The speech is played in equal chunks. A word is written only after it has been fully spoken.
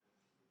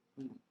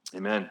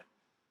Amen.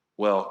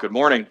 Well, good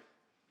morning.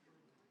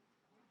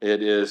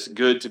 It is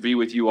good to be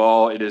with you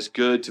all. It is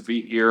good to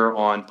be here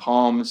on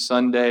Palm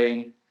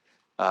Sunday,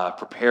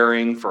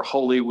 preparing for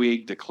Holy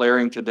Week,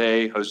 declaring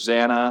today,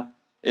 Hosanna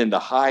in the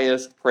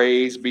highest.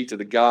 Praise be to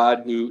the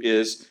God who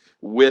is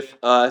with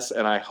us.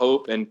 And I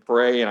hope and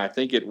pray, and I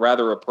think it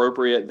rather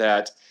appropriate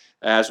that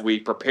as we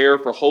prepare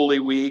for Holy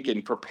Week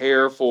and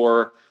prepare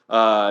for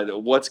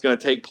what's going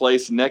to take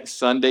place next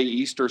Sunday,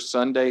 Easter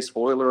Sunday,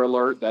 spoiler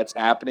alert, that's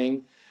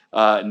happening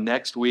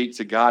next week.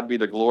 To God be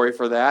the glory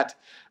for that.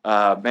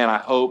 Man, I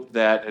hope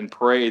that and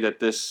pray that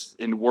this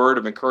word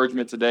of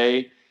encouragement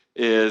today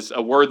is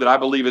a word that I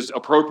believe is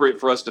appropriate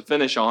for us to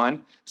finish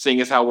on,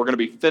 seeing as how we're going to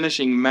be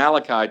finishing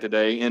Malachi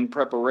today in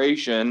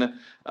preparation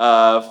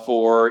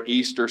for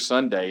Easter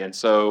Sunday. And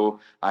so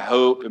I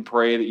hope and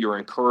pray that you're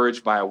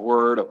encouraged by a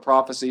word of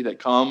prophecy that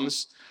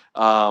comes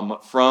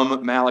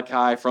from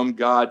Malachi, from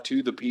God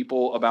to the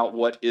people about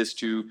what is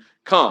to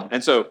come.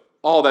 And so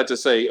all that to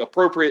say,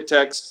 appropriate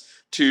text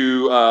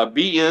to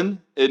be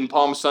in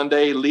Palm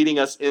Sunday, leading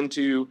us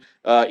into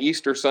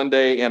Easter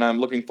Sunday, and I'm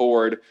looking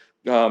forward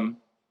to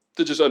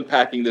just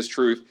unpacking this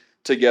truth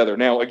together.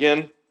 Now,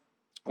 again,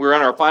 we're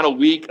on our final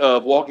week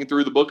of walking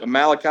through the book of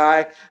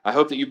Malachi. I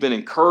hope that you've been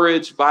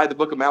encouraged by the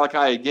book of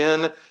Malachi.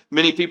 Again,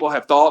 many people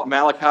have thought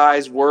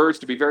Malachi's words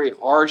to be very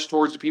harsh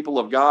towards the people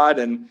of God.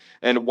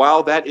 And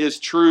while that is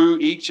true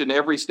each and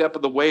every step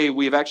of the way,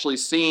 we've actually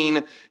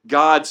seen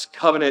God's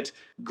covenant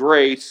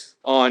grace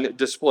on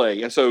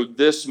display. And so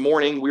this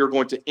morning, we are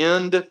going to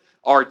end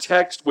our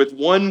text with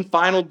one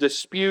final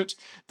dispute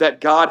that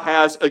God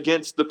has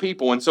against the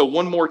people. And so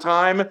one more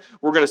time,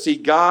 we're going to see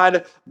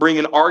God bring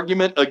an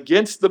argument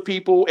against the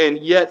people, and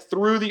yet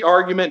through the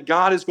argument,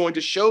 God is going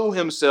to show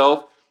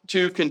himself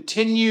to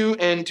continue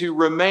and to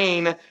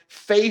remain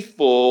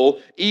faithful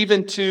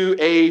even to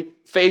a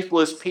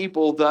faithless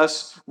people,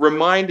 thus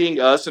reminding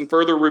us and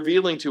further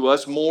revealing to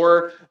us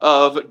more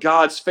of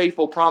God's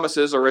faithful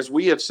promises, or as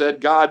we have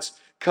said, God's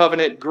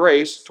covenant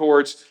grace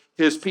towards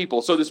his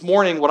people. So this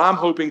morning, what I'm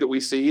hoping that we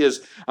see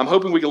is, I'm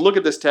hoping we can look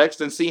at this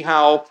text and see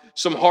how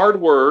some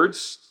hard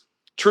words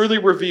truly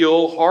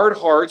reveal hard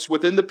hearts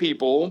within the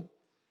people,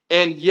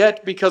 and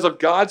yet because of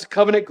God's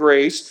covenant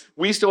grace,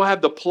 we still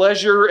have the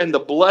pleasure and the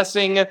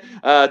blessing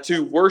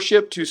to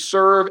worship, to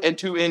serve, and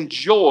to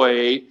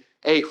enjoy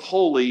a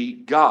holy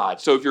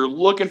God. So if you're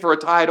looking for a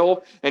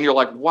title and you're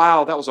like,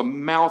 wow, that was a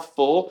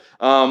mouthful,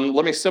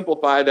 let me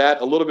simplify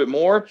that a little bit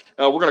more.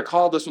 We're going to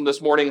call this one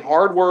this morning,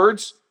 Hard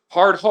Words,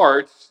 Hard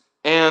Hearts,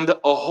 and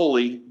a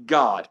Holy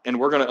God. And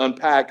we're going to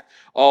unpack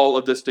all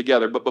of this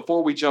together. But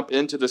before we jump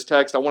into this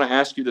text, I want to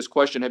ask you this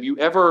question. Have you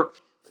ever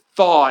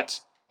thought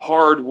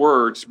hard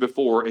words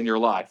before in your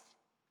life?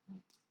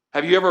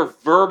 Have you ever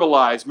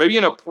verbalized, maybe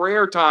in a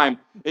prayer time,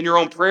 in your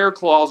own prayer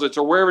closets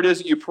or wherever it is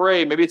that you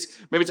pray? Maybe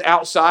it's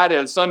outside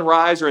at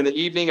sunrise or in the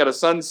evening at a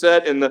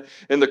sunset in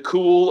the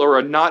cool or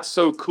a not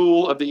so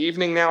cool of the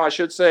evening now, I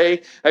should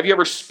say. Have you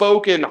ever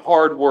spoken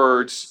hard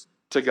words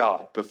to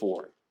God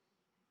before?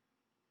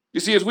 You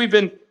see, as we've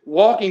been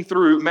walking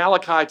through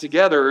Malachi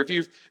together, if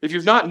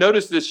you've not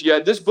noticed this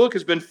yet, this book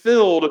has been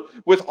filled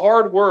with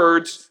hard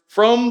words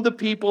from the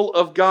people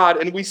of God,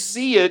 and we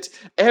see it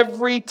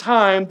every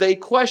time they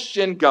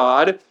question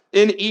God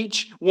in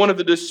each one of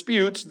the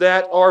disputes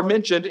that are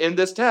mentioned in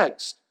this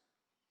text.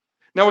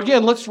 Now,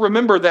 again, let's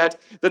remember that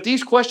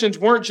these questions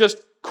weren't just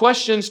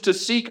questions to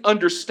seek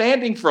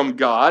understanding from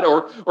God,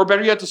 or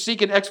better yet, to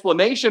seek an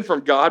explanation from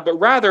God, but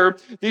rather,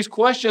 these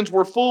questions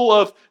were full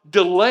of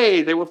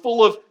delay. They were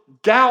full of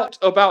doubt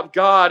about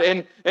God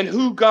and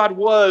who God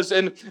was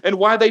and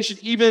why they should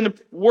even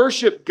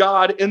worship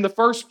God in the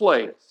first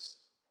place.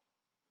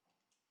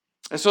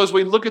 And so as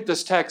we look at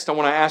this text, I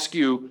want to ask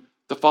you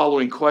the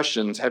following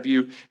questions. Have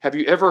you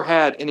ever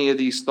had any of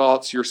these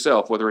thoughts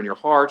yourself, whether in your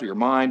heart or your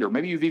mind, or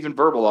maybe you've even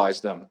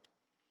verbalized them?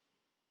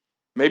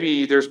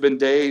 Maybe there's been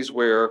days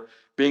where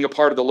being a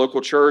part of the local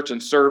church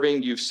and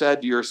serving, you've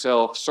said to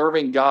yourself,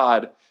 serving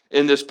God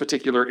in this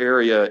particular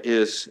area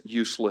is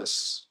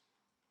useless.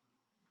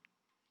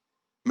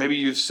 Maybe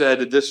you've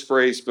said this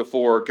phrase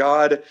before,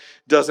 God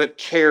doesn't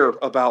care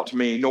about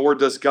me, nor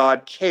does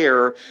God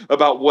care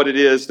about what it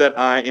is that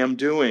I am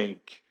doing.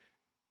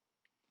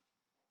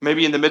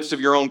 Maybe in the midst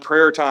of your own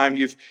prayer time,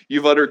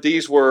 you've uttered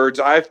these words,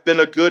 I've been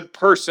a good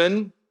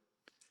person,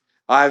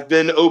 I've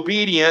been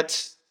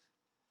obedient,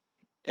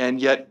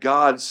 and yet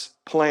God's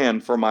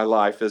plan for my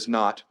life is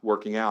not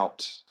working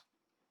out.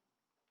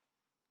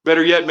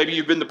 Better yet, maybe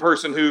you've been the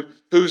person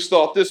who's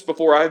thought this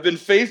before. I've been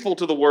faithful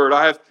to the word.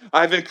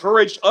 I've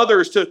encouraged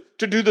others to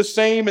do the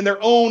same in their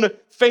own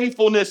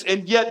faithfulness,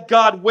 and yet,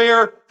 God,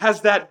 where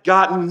has that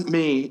gotten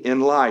me in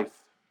life?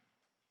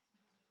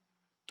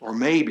 Or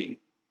maybe,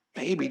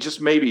 just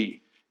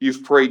maybe,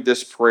 you've prayed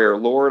this prayer.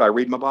 Lord, I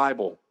read my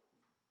Bible.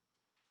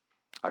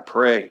 I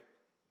pray.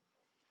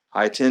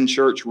 I attend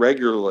church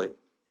regularly.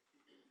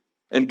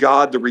 And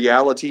God, the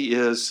reality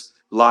is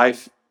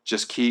life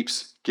just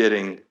keeps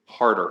getting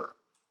harder.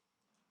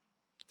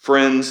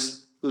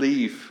 Friends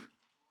leave.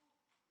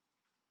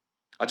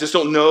 I just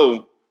don't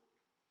know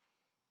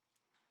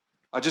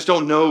I just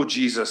don't know,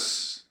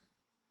 Jesus,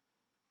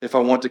 if I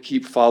want to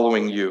keep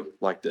following you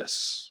like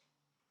this.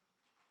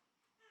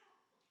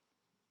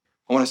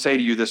 I want to say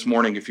to you this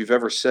morning, if you've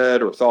ever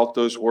said or thought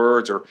those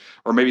words, or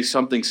maybe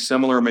something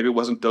similar, maybe it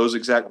wasn't those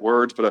exact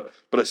words, but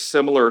a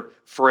similar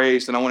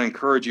phrase, then I want to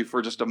encourage you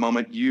for just a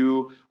moment.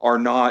 You are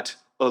not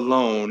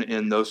alone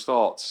in those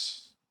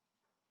thoughts.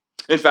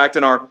 In fact,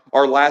 in our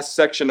last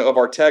section of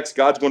our text,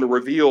 God's going to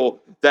reveal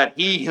that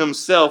he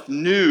himself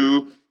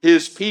knew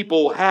his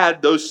people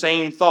had those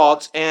same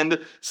thoughts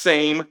and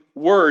same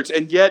words.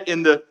 And yet,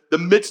 in the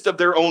midst of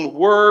their own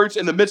words,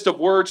 in the midst of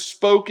words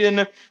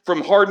spoken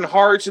from hardened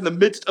hearts, in the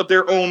midst of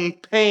their own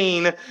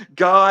pain,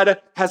 God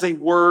has a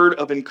word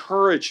of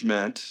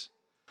encouragement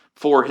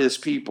for his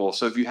people.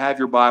 So if you have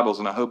your Bibles,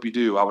 and I hope you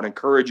do, I would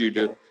encourage you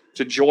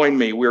to join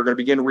me. We're going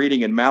to begin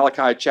reading in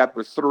Malachi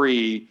chapter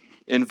 3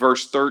 in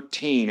verse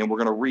 13, and we're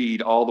going to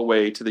read all the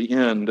way to the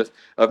end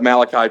of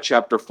Malachi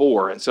chapter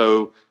 4. And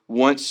so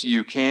once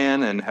you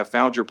can and have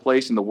found your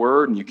place in the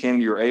Word, and you can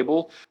and you're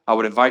able, I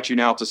would invite you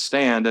now to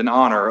stand in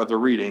honor of the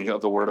reading of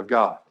the Word of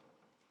God.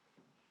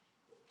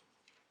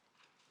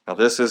 Now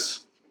this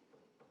is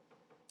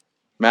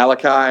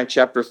Malachi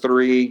chapter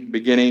 3,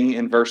 beginning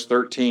in verse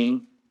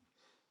 13.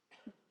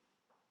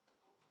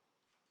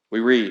 We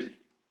read,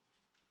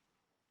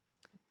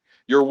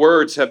 "Your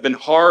words have been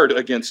hard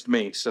against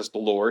me, says the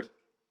Lord.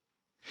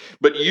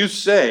 But you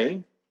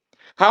say,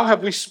 how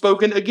have we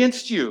spoken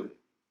against you?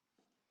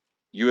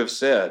 You have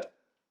said,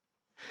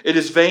 it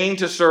is vain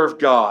to serve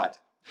God.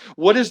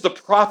 What is the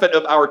profit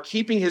of our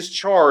keeping his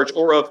charge,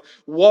 or of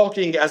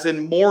walking as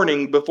in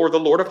mourning before the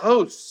Lord of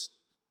hosts?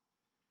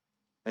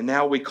 And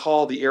now we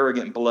call the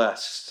arrogant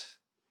blessed.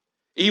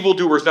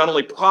 Evildoers not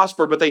only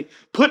prosper, but they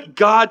put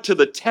God to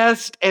the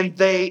test and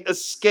they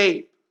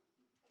escape.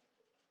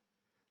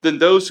 Then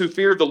those who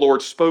feared the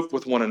Lord spoke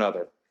with one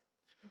another.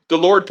 The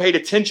Lord paid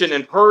attention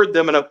and heard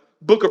them, and a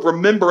book of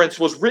remembrance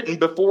was written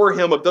before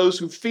him of those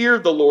who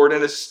feared the Lord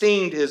and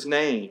esteemed his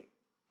name.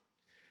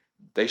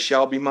 They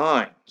shall be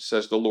mine,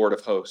 says the Lord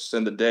of hosts,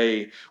 in the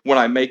day when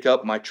I make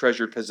up my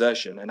treasured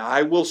possession, and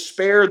I will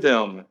spare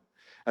them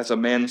as a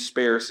man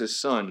spares his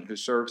son who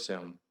serves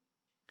him.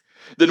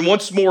 Then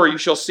once more you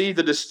shall see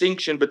the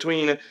distinction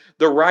between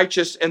the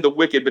righteous and the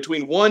wicked,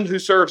 between one who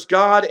serves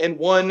God and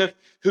one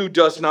who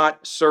does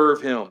not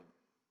serve him.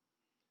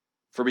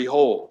 For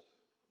behold,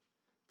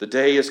 the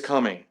day is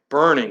coming,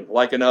 burning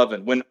like an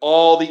oven, when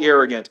all the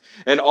arrogant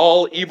and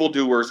all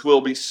evildoers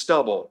will be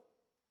stubble.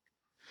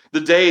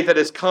 The day that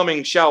is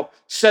coming shall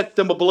set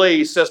them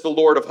ablaze, says the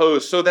Lord of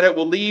hosts, so that it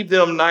will leave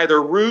them neither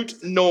root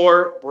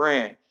nor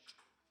branch.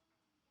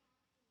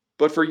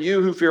 But for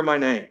you who fear my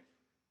name,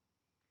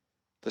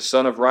 the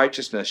Son of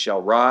Righteousness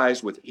shall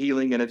rise with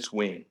healing in its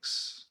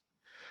wings.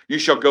 You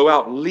shall go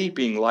out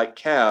leaping like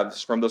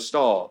calves from the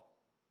stall.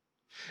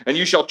 And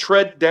you shall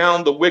tread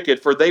down the wicked,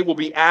 for they will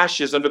be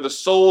ashes under the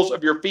soles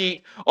of your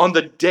feet on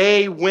the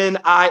day when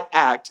I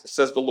act,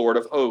 says the Lord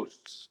of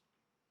hosts.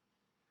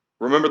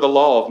 Remember the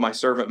law of my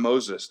servant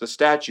Moses, the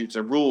statutes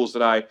and rules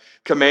that I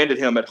commanded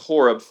him at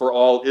Horeb for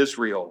all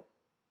Israel.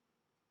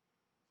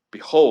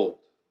 Behold,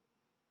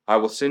 I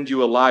will send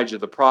you Elijah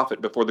the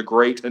prophet before the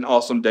great and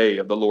awesome day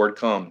of the Lord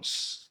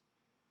comes.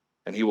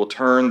 And he will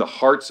turn the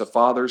hearts of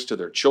fathers to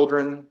their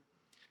children,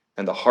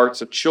 and the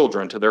hearts of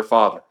children to their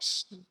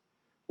fathers,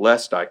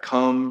 lest I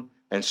come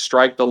and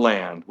strike the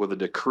land with a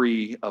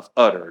decree of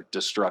utter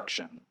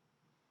destruction."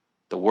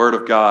 The word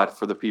of God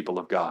for the people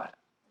of God.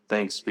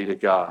 Thanks be to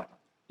God.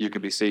 You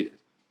can be seated.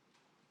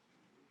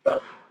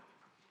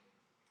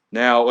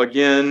 Now,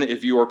 again,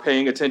 if you are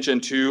paying attention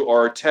to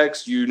our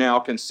text, you now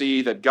can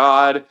see that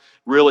God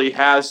really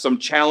has some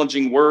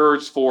challenging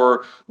words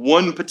for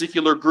one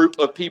particular group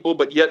of people,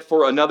 but yet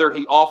for another,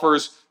 he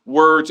offers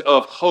words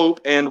of hope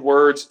and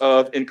words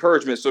of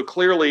encouragement. So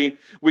clearly,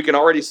 we can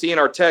already see in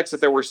our text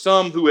that there were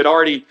some who had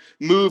already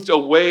moved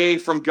away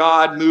from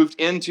God, moved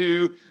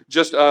into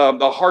just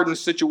a hardened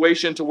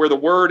situation to where the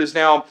word is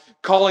now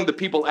calling the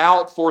people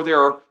out for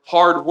their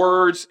hard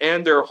words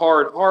and their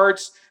hard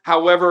hearts.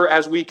 However,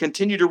 as we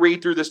continue to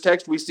read through this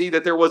text, we see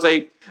that there was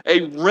a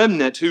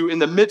remnant who, in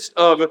the midst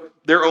of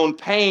their own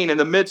pain, in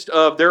the midst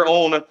of their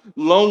own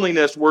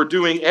loneliness, were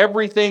doing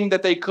everything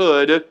that they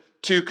could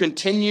to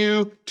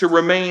continue to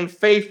remain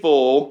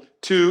faithful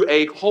to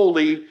a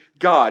holy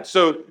God.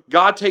 So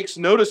God takes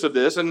notice of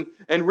this and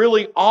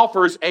really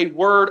offers a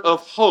word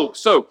of hope.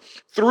 So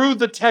through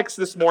the text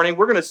this morning,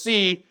 we're going to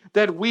see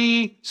that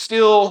we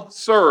still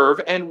serve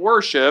and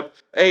worship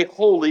a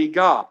holy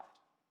God.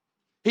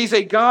 He's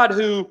a God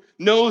who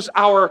knows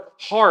our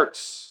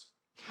hearts.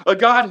 A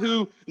God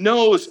who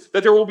knows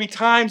that there will be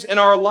times in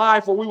our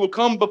life where we will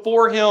come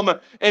before him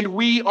and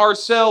we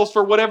ourselves,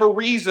 for whatever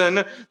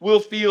reason, will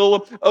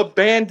feel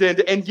abandoned.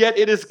 And yet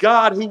it is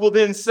God who will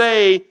then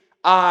say,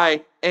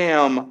 I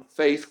am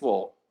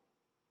faithful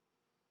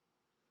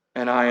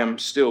and I am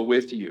still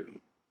with you.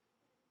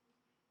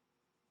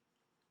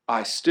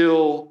 I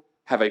still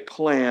have a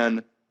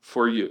plan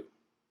for you.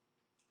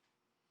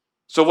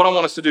 So what I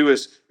want us to do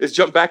is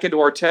jump back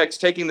into our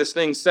text, taking this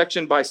thing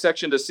section by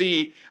section to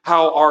see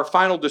how our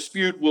final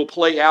dispute will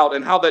play out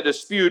and how that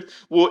dispute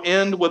will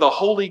end with a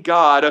holy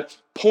God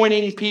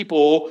pointing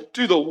people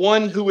to the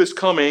one who is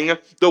coming,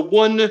 the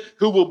one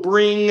who will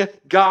bring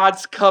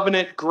God's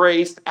covenant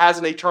grace as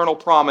an eternal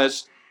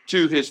promise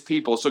to his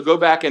people. So go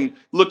back and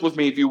look with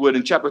me, if you would,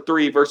 in chapter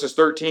 3, verses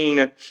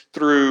 13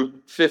 through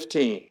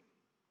 15.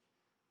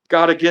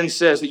 God again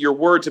says that your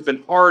words have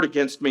been hard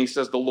against me,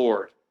 says the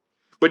Lord.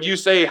 But you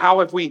say, how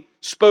have we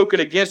spoken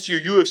against you?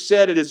 You have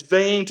said it is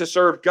vain to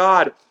serve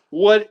God.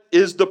 What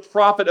is the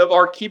profit of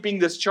our keeping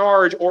this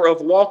charge or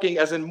of walking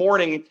as in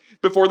mourning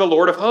before the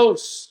Lord of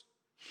hosts?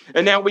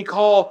 And now we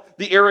call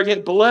the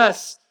arrogant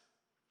blessed.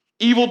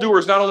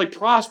 Evildoers not only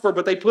prosper,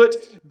 but they put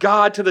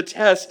God to the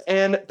test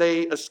and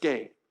they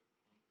escape.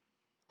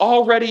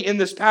 Already in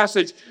this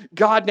passage,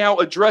 God now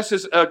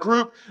addresses a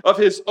group of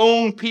his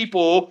own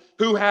people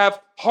who have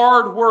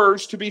hard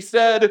words to be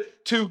said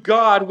to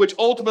God, which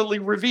ultimately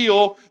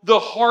reveal the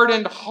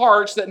hardened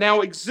hearts that now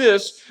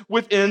exist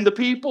within the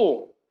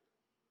people.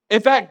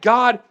 In fact,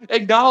 God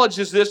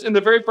acknowledges this in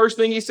the very first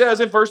thing he says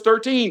in verse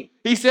 13.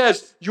 He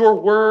says, your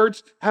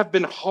words have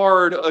been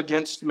hard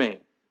against me.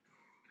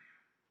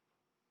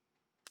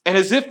 And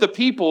as if the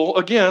people,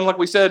 again, like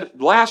we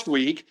said last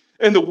week,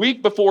 and the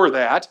week before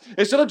that,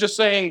 instead of just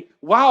saying,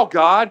 wow,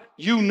 God,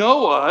 you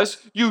know us,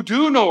 you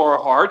do know our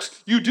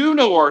hearts, you do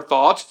know our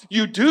thoughts,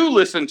 you do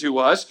listen to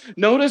us,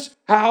 notice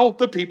how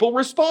the people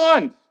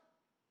respond.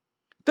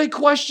 They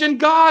question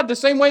God the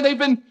same way they've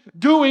been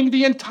doing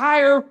the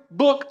entire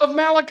book of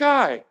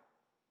Malachi.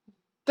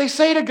 They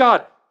say to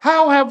God,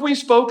 how have we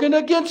spoken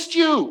against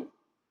you?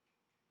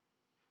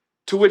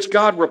 To which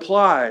God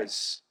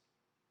replies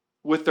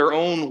with their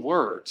own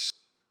words.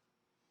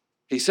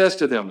 He says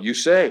to them, you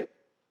say,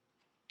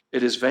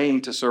 it is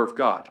vain to serve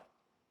God.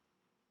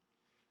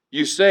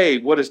 You say,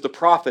 what is the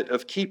profit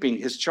of keeping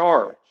his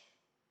charge,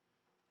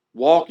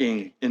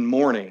 walking in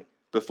mourning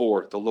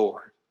before the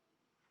Lord?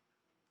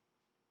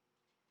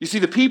 You see,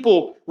 the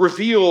people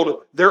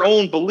revealed their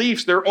own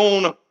beliefs, their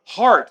own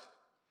heart.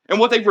 And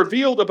what they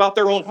revealed about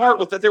their own heart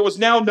was that there was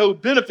now no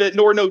benefit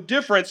nor no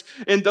difference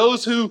in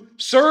those who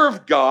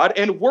serve God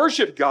and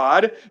worship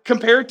God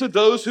compared to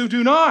those who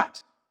do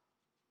not.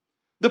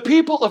 The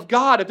people of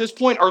God at this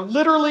point are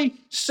literally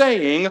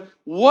saying,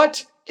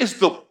 what is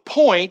the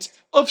point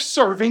of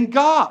serving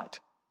God?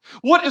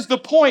 What is the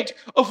point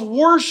of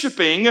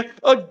worshiping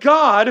a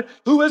God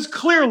who has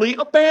clearly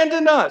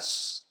abandoned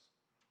us?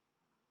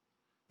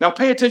 Now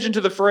pay attention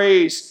to the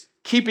phrase,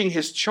 keeping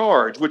his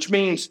charge, which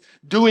means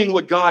doing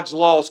what God's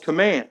laws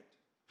command.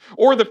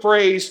 Or the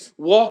phrase,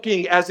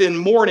 walking as in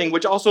mourning,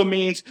 which also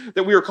means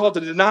that we are called to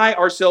deny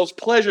ourselves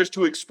pleasures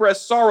to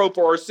express sorrow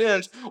for our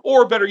sins,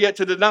 or better yet,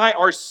 to deny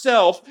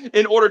ourselves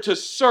in order to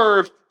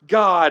serve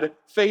God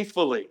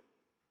faithfully.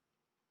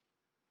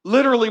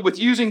 Literally, with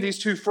using these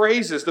two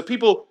phrases, the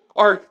people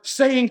are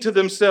saying to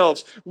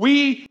themselves,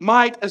 we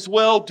might as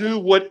well do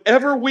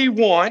whatever we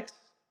want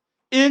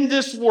in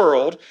this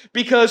world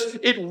because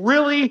it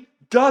really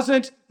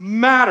doesn't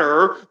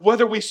matter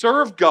whether we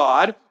serve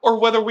God or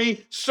whether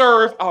we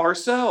serve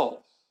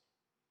ourselves.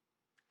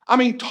 I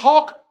mean,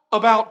 talk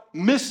about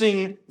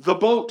missing the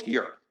boat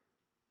here.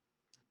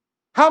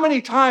 How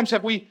many times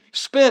have we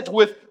spent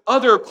with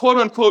other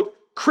quote-unquote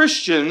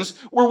Christians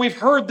where we've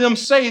heard them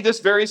say this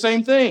very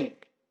same thing?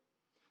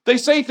 They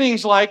say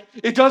things like,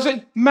 it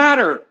doesn't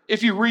matter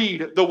if you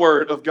read the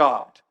Word of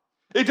God.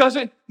 It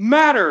doesn't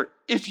matter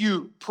if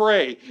you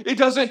pray. It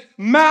doesn't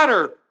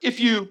matter if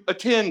you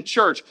attend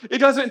church. It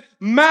doesn't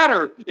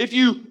matter if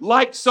you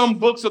like some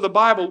books of the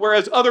Bible,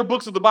 whereas other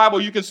books of the Bible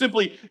you can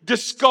simply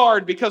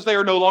discard because they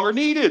are no longer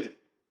needed.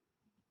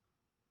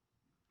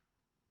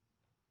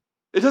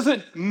 It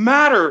doesn't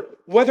matter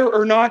whether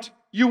or not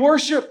you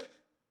worship,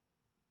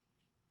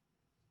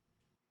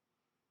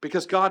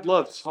 because God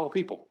loves all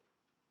people.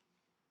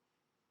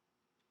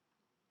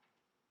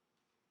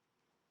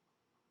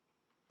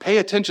 Pay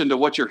attention to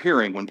what you're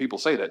hearing when people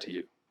say that to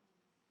you.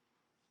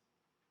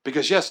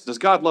 Because yes, does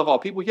God love all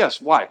people? Yes.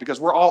 Why? Because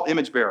we're all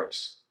image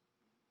bearers.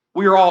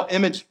 We are all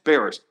image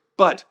bearers.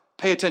 But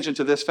pay attention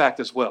to this fact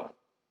as well.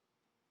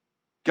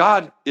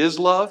 God is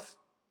love,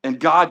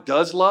 and God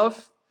does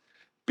love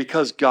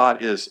because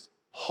God is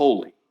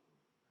holy.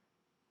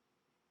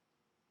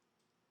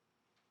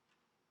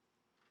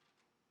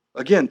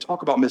 Again,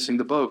 talk about missing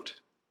the boat.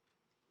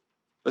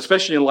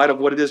 Especially in light of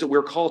what it is that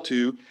we're called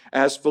to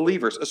as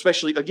believers.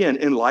 Especially, again,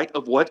 in light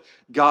of what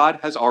God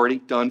has already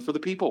done for the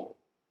people.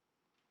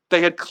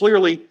 They had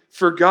clearly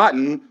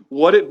forgotten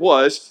what it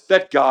was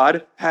that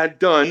God had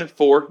done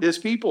for his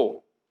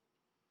people.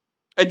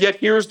 And yet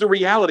here's the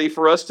reality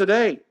for us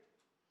today.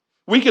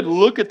 We could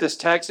look at this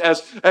text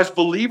as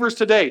believers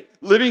today,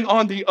 living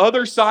on the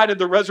other side of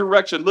the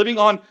resurrection, living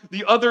on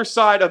the other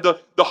side of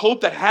the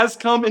hope that has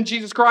come in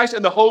Jesus Christ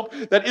and the hope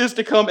that is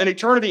to come in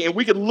eternity. And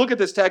we could look at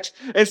this text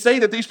and say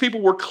that these people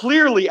were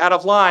clearly out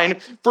of line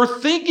for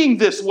thinking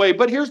this way.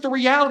 But here's the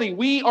reality.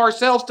 We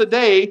ourselves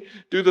today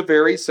do the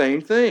very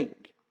same thing.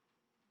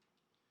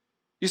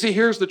 You see,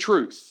 here's the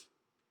truth.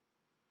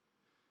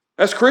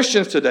 As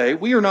Christians today,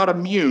 we are not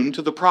immune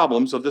to the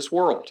problems of this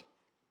world.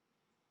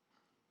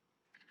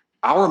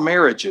 Our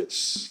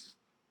marriages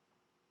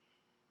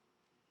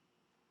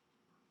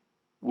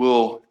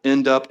will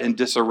end up in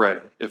disarray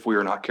if we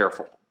are not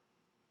careful.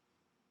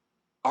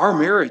 Our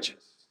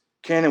marriages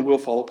can and will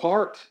fall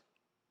apart.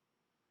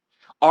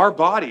 Our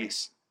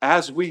bodies,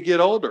 as we get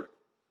older,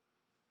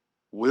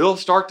 will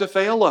start to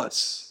fail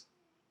us.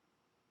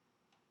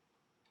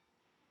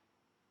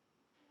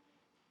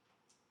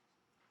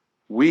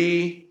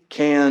 We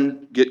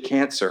can get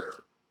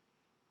cancer.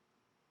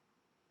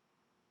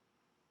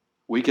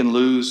 We can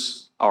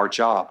lose our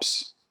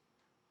jobs.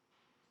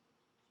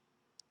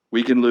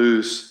 We can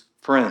lose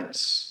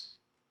friends.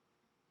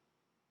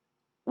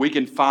 We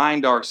can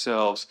find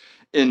ourselves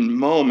in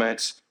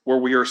moments where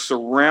we are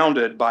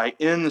surrounded by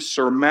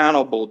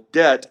insurmountable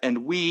debt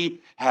and we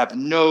have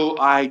no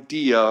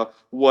idea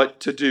what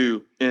to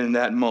do in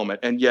that moment.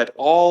 And yet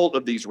all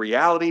of these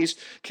realities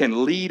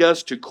can lead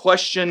us to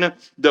question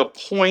the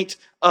point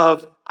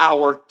of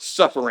our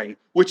suffering,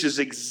 which is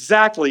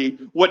exactly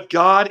what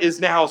God is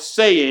now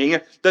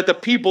saying that the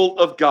people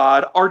of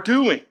God are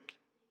doing.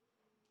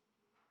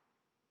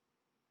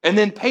 And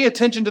then pay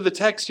attention to the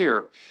text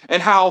here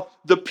and how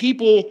the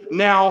people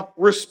now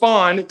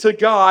respond to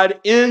God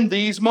in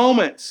these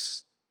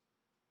moments.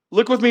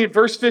 Look with me at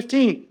verse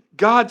 15.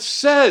 God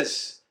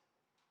says,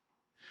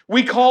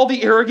 "We call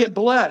the arrogant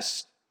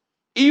blessed.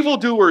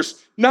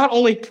 Evildoers not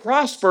only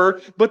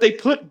prosper, but they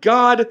put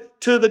God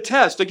to the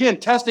test." Again,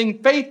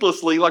 testing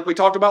faithlessly, like we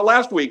talked about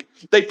last week.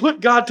 They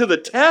put God to the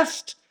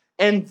test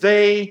and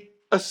they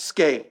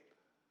escape.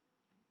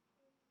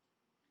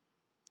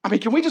 I mean,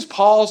 can we just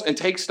pause and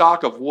take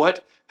stock of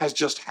what has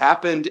just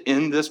happened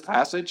in this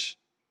passage?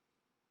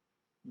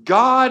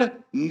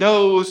 God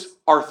knows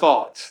our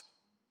thoughts.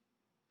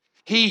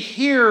 He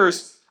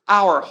hears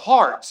our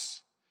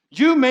hearts.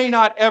 You may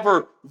not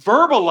ever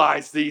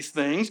verbalize these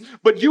things,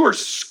 but you are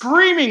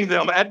screaming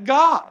them at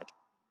God.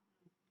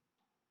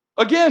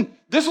 Again,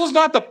 this was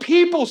not the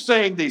people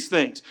saying these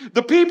things.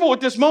 The people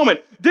at this moment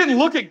didn't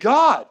look at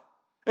God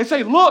and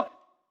say, "Look,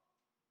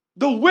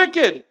 the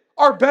wicked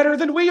are better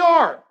than we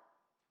are."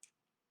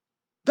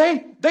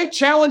 They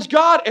challenge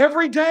God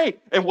every day.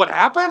 And what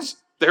happens?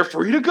 They're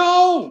free to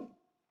go.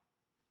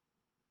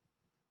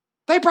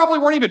 They probably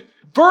weren't even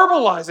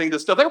verbalizing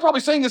this stuff. They were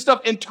probably saying this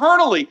stuff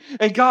internally.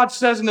 And God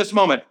says in this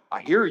moment,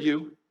 "I hear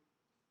you.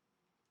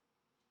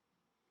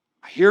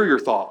 I hear your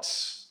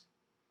thoughts.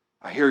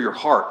 I hear your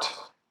heart.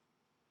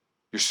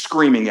 You're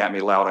screaming at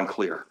me loud and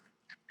clear."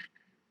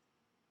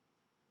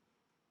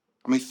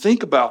 I mean,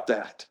 think about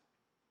that.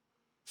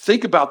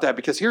 Think about that,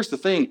 because here's the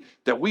thing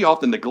that we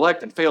often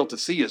neglect and fail to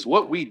see is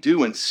what we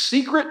do in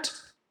secret.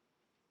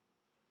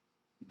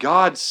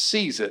 God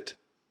sees it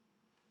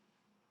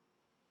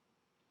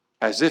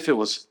as if it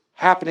was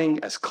happening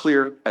as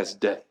clear as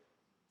day.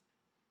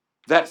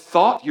 That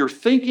thought you're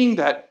thinking,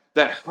 that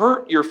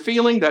hurt you're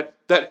feeling, that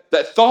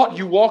thought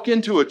you walk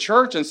into a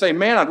church and say,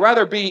 "Man, I'd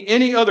rather be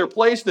any other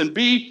place than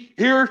be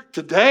here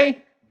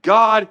today,"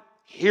 God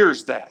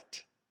hears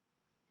that.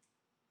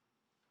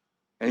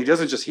 And he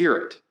doesn't just hear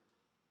it.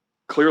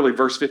 Clearly,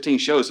 verse 15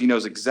 shows he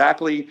knows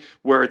exactly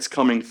where it's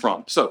coming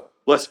from. So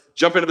let's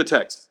jump into the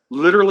text.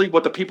 Literally,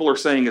 what the people are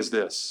saying is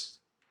this.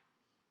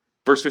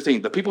 Verse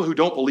 15, the people who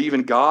don't believe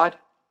in God,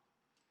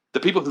 the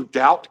people who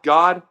doubt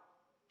God,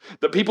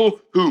 the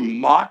people who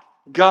mock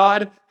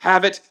God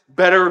have it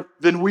better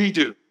than we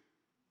do.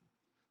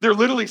 They're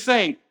literally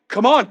saying,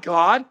 "Come on,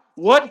 God,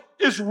 what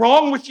is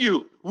wrong with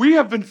you? We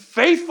have been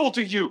faithful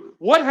to you.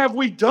 What have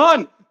we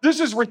done?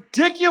 This is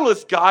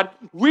ridiculous, God.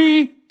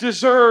 We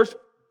deserve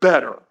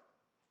better."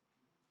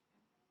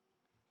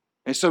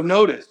 And so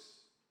notice,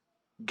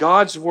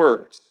 God's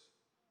words,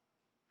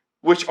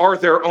 which are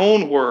their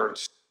own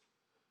words,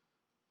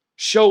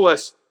 show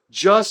us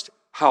just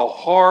how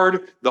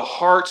hard the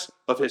hearts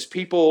of his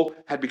people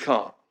had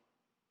become.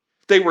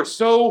 They were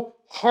so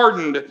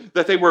hardened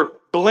that they were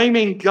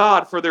blaming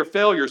God for their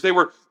failures. They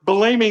were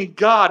blaming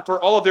God for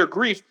all of their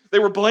grief. They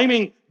were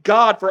blaming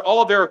God for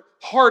all of their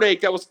heartache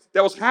that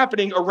was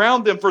happening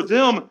around them. For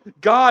them,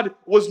 God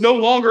was no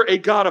longer a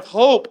God of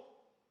hope,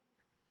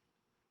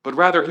 but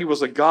rather he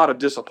was a God of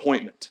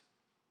disappointment.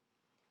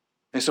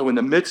 And so in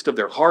the midst of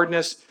their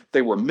hardness,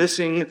 they were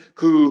missing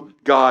who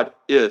God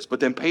is. But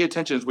then pay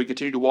attention as we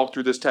continue to walk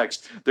through this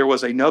text. There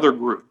was another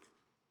group.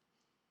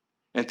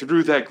 And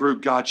through that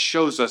group, God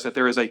shows us that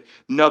there is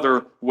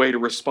another way to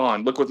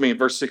respond. Look with me in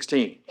verse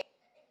 16.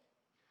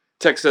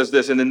 Text says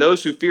this, "And then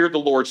those who feared the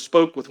Lord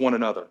spoke with one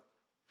another.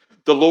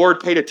 The Lord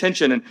paid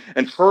attention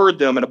and heard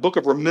them, and a book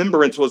of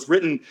remembrance was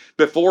written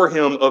before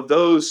him of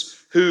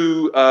those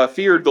who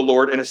feared the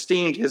Lord and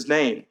esteemed his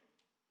name.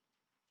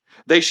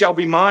 They shall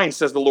be mine,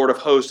 says the Lord of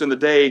hosts, in the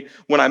day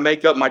when I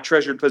make up my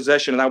treasured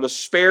possession, and I will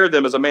spare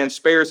them as a man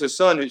spares his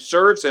son who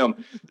serves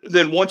him.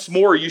 Then once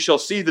more you shall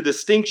see the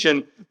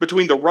distinction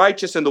between the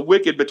righteous and the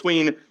wicked,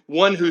 between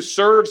one who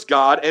serves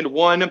God and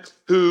one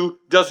who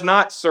does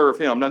not serve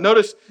him. Now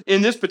notice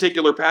in this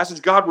particular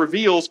passage, God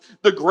reveals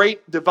the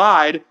great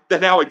divide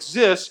that now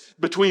exists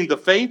between the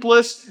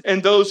faithless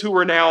and those who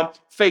are now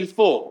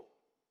faithful.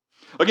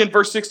 Again,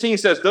 verse 16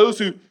 says, those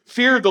who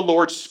feared the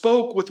Lord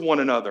spoke with one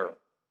another.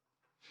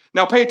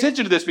 Now pay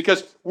attention to this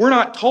because we're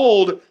not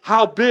told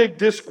how big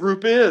this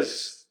group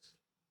is.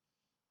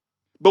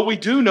 But we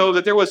do know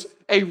that there was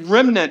a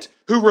remnant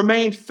who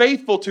remained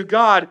faithful to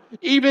God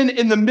even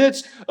in the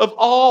midst of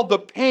all the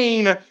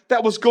pain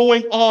that was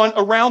going on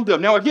around them.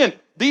 Now again,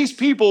 these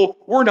people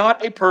were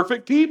not a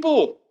perfect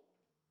people.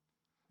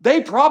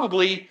 They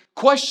probably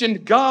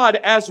questioned God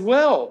as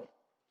well.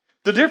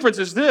 The difference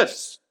is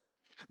this.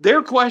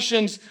 Their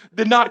questions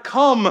did not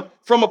come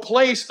from a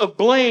place of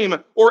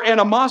blame or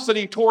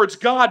animosity towards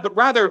God, but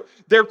rather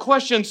their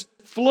questions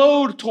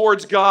flowed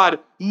towards God,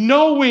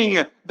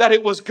 knowing that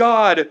it was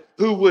God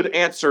who would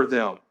answer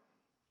them.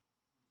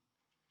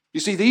 You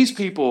see, these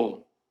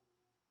people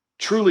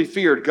truly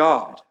feared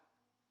God,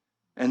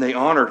 and they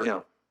honored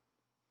him.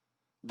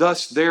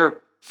 Thus, their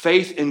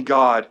faith in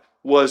God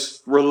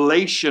was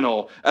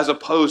relational as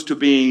opposed to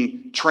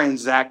being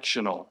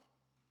transactional,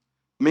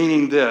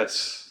 meaning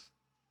this.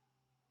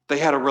 They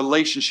had a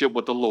relationship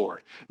with the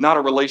Lord, not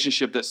a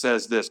relationship that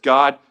says this,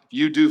 God,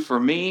 you do for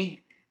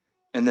me,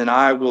 and then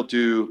I will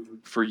do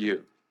for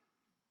you.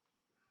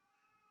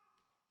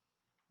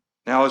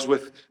 Now, as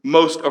with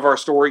most of our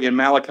story in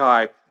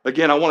Malachi,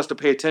 again, I want us to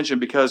pay attention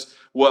because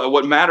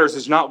what matters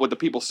is not what the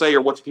people say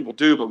or what the people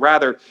do, but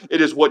rather it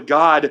is what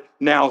God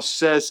now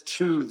says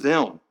to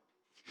them.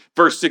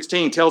 Verse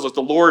 16 tells us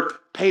the Lord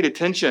paid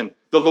attention.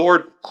 The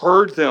Lord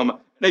heard them.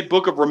 And a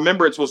book of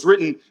remembrance was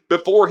written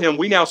before him.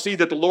 We now see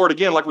that the Lord,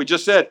 again, like we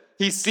just said,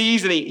 he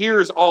sees and he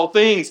hears all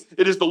things.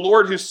 It is the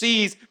Lord who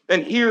sees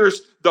and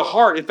hears the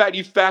heart. In fact,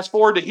 you fast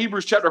forward to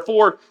Hebrews chapter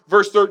 4,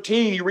 verse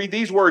 13, you read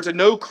these words, and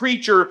no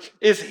creature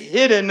is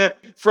hidden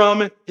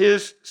from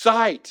his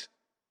sight.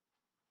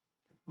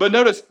 But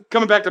notice,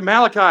 coming back to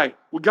Malachi,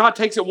 when God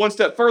takes it one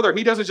step further,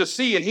 he doesn't just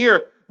see and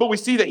hear, but we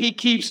see that he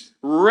keeps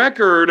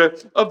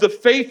record of the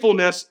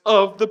faithfulness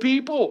of the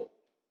people.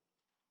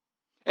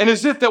 And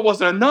as if that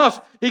wasn't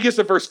enough, he gets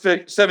to verse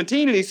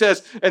 17 and he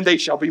says, and they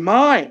shall be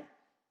mine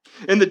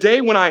in the day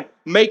when I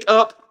make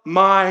up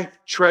my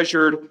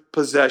treasured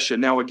possession.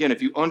 Now again, if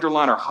you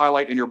underline or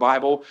highlight in your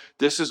Bible,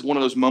 this is one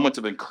of those moments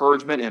of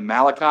encouragement in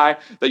Malachi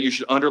that you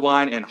should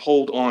underline and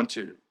hold on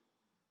to.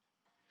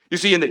 You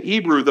see, in the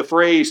Hebrew, the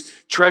phrase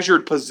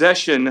treasured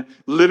possession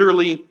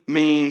literally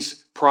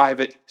means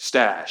private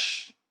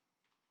stash.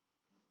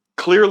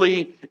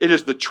 Clearly, it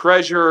is the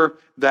treasure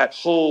that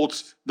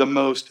holds the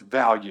most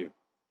value.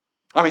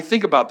 I mean,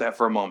 think about that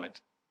for a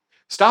moment.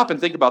 Stop and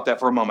think about that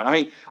for a moment. I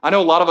mean, I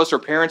know a lot of us are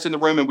parents in the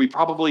room and we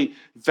probably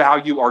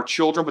value our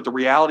children, but the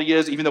reality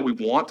is, even though we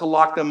want to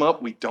lock them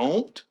up, we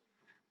don't.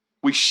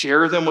 We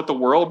share them with the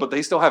world, but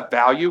they still have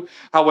value.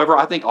 However,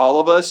 I think all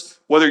of us,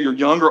 whether you're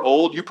young or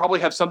old, you probably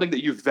have something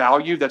that you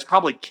value that's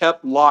probably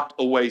kept locked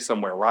away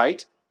somewhere,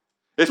 right?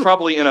 It's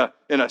probably in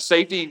a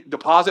safety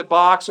deposit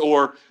box,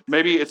 or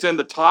maybe it's in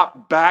the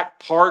top back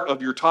part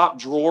of your top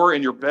drawer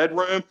in your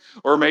bedroom,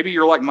 or maybe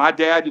you're like my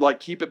dad, you like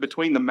keep it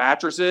between the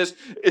mattresses.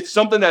 It's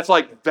something that's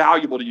like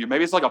valuable to you.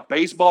 Maybe it's like a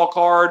baseball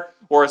card,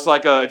 or it's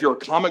like if you're a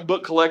comic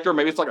book collector,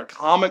 maybe it's like a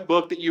comic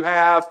book that you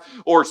have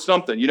or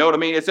something. You know what I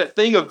mean? It's that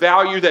thing of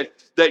value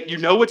that you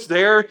know it's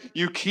there.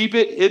 You keep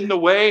it hidden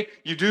away.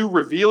 You do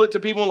reveal it to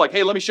people like,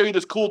 hey, let me show you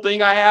this cool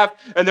thing I have.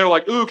 And they're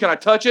like, ooh, can I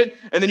touch it?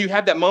 And then you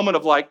have that moment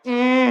of like,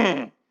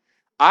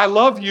 I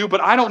love you,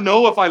 but I don't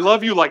know if I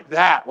love you like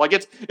that. Like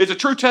it's a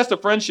true test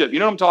of friendship. You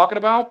know what I'm talking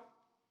about?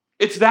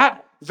 It's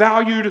that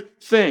valued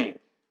thing.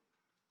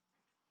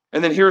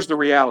 And then here's the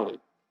reality.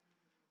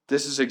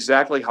 This is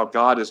exactly how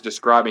God is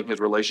describing his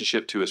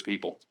relationship to his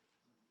people.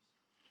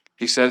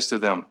 He says to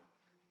them,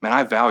 man,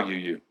 I value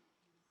you.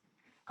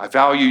 I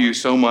value you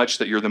so much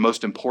that you're the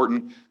most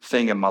important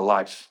thing in my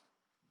life.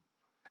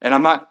 And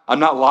I'm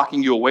not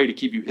locking you away to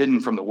keep you hidden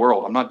from the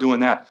world. I'm not doing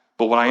that.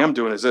 But what I am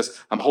doing is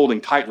this. I'm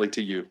holding tightly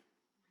to you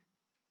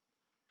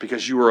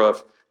because you are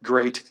of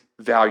great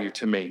value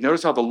to me.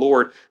 Notice how the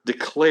Lord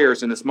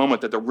declares in this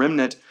moment that the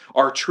remnant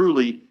are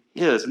truly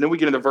his. And then we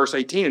get into verse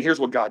 18, and here's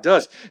what God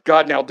does.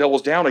 God now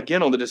doubles down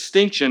again on the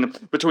distinction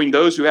between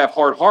those who have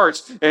hard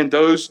hearts and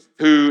those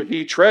who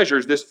he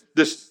treasures,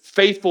 this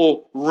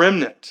faithful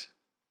remnant.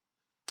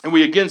 And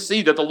we again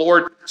see that the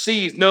Lord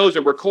sees, knows,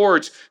 and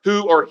records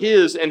who are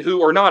his and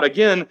who are not.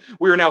 Again,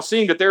 we are now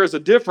seeing that there is a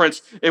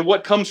difference in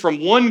what comes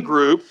from one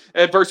group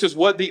versus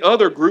what the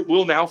other group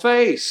will now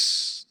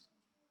face.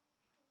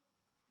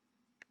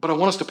 But I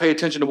want us to pay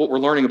attention to what we're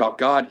learning about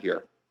God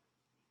here.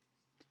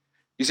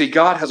 You see,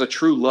 God has a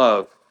true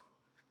love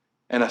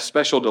and a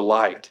special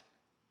delight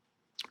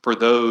for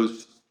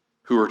those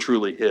who are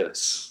truly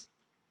his.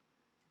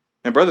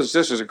 And brothers and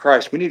sisters in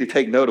Christ, we need to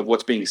take note of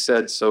what's being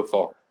said so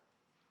far.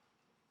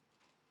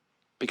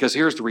 Because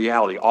here's the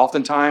reality.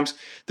 Oftentimes,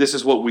 this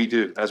is what we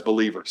do as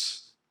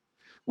believers.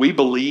 We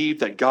believe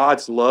that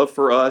God's love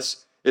for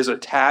us is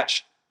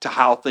attached to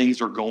how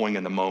things are going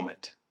in the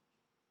moment.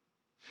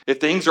 If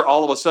things are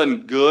all of a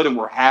sudden good and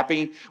we're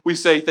happy, we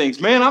say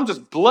things, man, I'm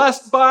just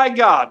blessed by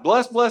God.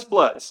 Blessed, blessed,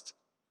 blessed.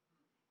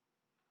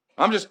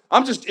 I'm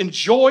just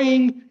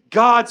enjoying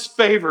God's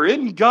favor.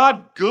 Isn't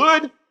God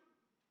good?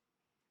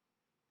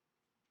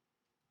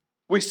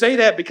 We say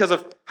that because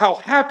of how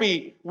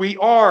happy we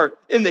are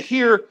in the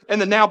here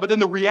and the now, but then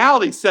the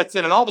reality sets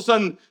in and all of a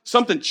sudden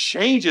something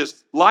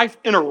changes. Life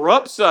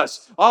interrupts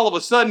us. All of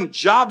a sudden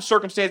job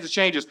circumstances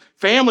changes.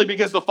 Family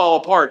begins to fall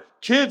apart.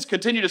 Kids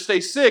continue to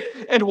stay sick.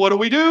 And what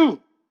do?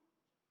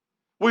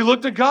 We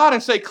look to God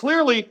and say,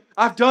 clearly,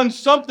 I've done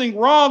something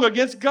wrong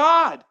against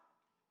God.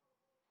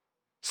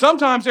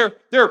 Sometimes there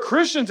are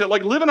Christians that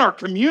live in our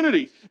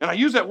community, and I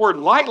use that word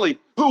lightly,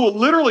 who will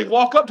literally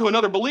walk up to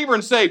another believer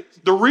and say,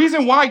 the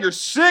reason why you're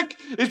sick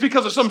is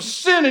because of some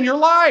sin in your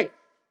life.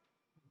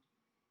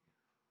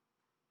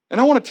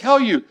 And I want to tell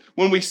you,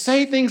 when we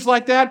say things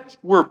like that,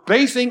 we're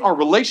basing our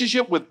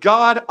relationship with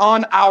God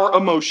on our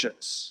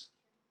emotions.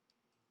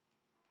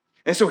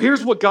 And so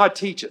here's what God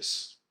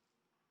teaches.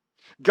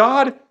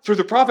 God, through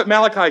the prophet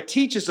Malachi,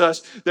 teaches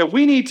us that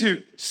we need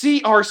to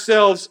see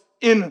ourselves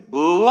in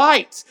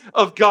light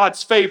of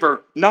God's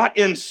favor, not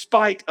in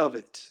spite of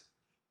it.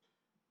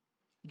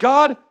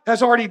 God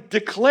has already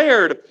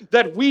declared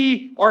that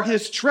we are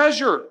His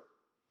treasure.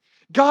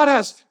 God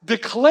has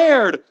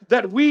declared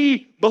that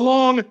we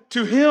belong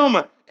to Him,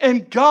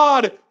 and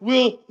God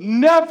will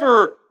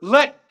never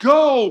let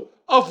go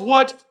of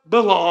what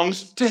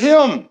belongs to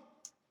Him.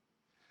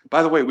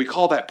 By the way, we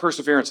call that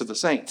perseverance of the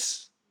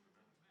saints.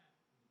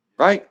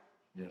 Right?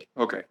 Yeah.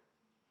 Okay.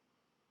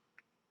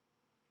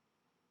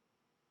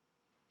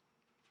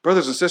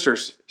 Brothers and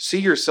sisters, see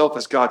yourself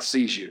as God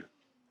sees you.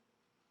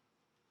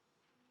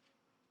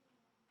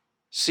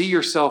 See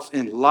yourself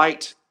in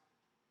light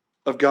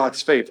of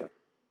God's favor,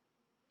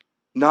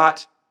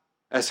 not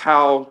as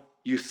how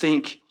you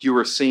think you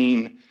are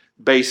seen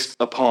based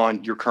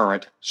upon your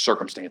current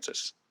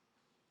circumstances.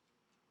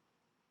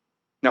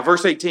 Now,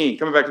 verse 18,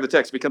 coming back to the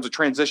text, becomes a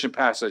transition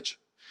passage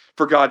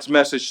for God's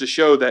message to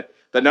show that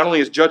not only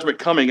is judgment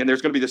coming and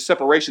there's going to be the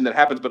separation that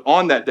happens, but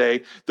on that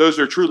day, those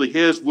who are truly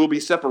His will be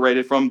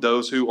separated from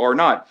those who are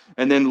not.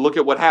 And then look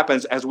at what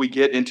happens as we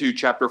get into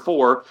chapter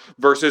 4,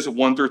 verses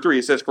 1 through 3.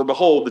 It says, for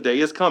behold, the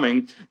day is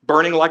coming,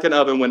 burning like an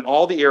oven, when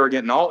all the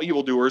arrogant and all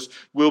evildoers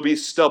will be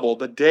stubble.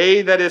 The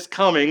day that is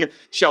coming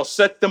shall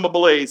set them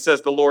ablaze,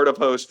 says the Lord of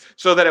hosts,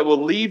 so that it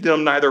will leave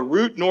them neither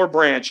root nor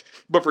branch.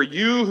 But for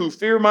you who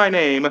fear my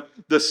name,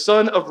 the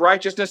Son of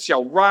Righteousness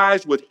shall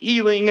rise with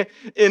healing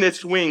in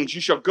its wings. You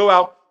shall go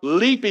out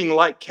leaping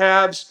like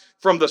calves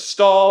from the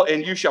stall,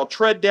 and you shall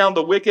tread down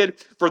the wicked,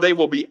 for they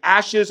will be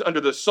ashes under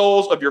the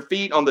soles of your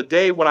feet on the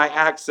day when I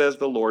act, says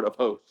the Lord of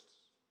hosts.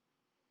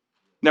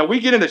 Now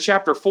we get into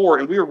chapter 4,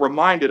 and we are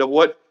reminded of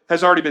what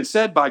has already been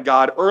said by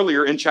God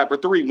earlier in chapter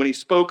 3 when He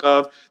spoke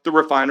of the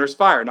refiner's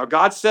fire. Now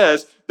God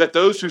says that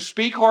those who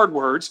speak hard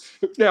words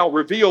now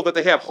reveal that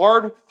they have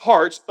hard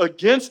hearts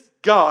against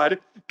God.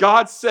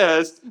 God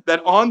says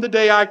that on the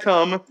day I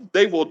come,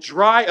 they will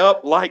dry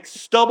up like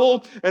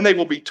stubble and they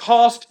will be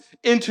tossed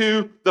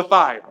into the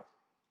fire.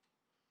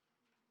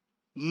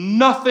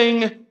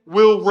 Nothing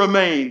will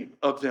remain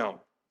of them.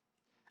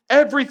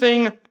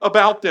 Everything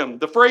about them.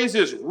 The phrase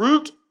is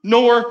root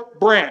nor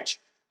branch.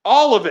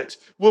 All of it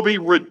will be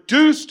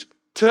reduced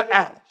to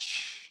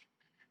ash.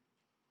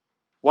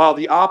 While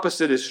the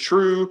opposite is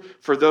true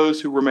for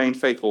those who remain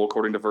faithful,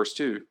 according to verse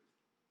 2.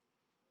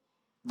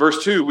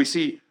 Verse 2, we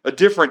see a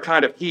different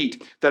kind of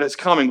heat that is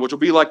coming, which will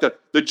be like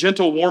the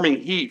gentle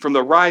warming heat from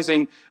the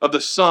rising of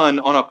the sun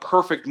on a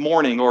perfect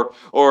morning,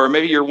 or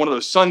maybe you're one of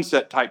those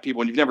sunset type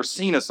people and you've never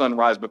seen a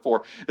sunrise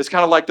before. It's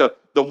kind of like the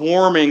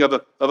warming of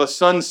a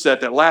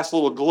sunset that lasts a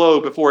little glow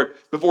before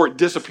it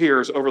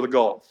disappears over the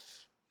gulf.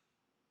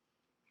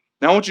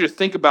 Now I want you to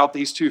think about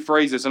these two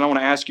phrases, and I want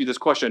to ask you this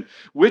question.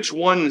 Which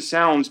one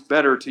sounds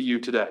better to you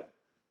today?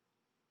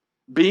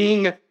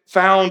 Being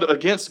found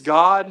against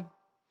God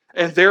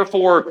and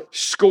therefore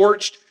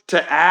scorched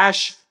to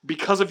ash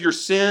because of your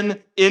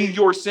sin, in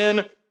your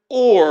sin,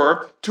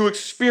 or to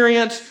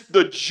experience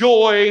the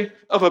joy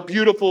of a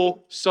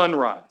beautiful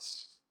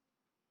sunrise?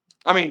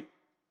 I mean,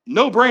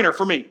 no brainer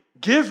for me.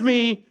 Give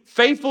me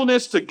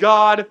faithfulness to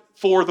God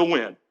for the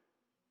win.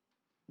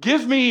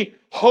 Give me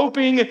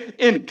hoping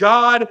in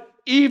God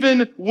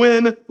even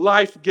when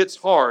life gets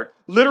hard.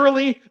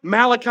 Literally,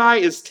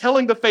 Malachi is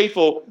telling the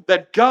faithful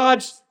that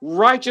God's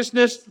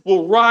righteousness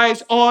will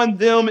rise on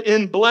them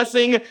in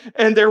blessing,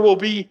 and there will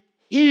be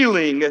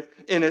healing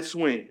in its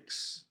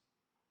wings.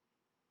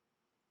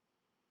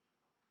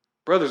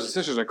 Brothers and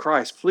sisters in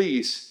Christ,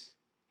 please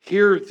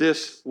hear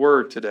this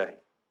word today.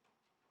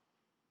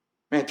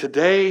 Man,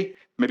 today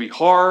may be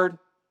hard.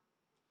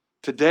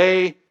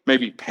 Today may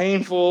be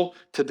painful.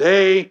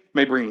 Today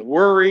may bring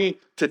worry.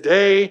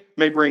 Today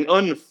may bring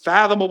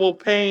unfathomable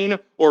pain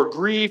or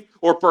grief,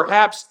 or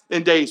perhaps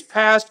in days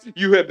past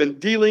you have been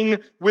dealing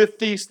with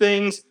these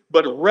things,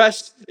 but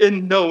rest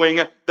in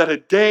knowing that a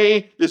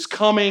day is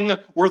coming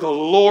where the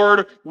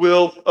Lord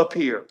will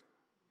appear.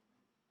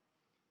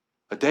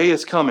 A day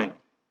is coming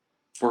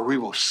where we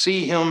will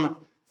see him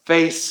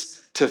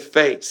face to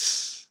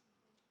face.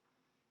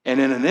 And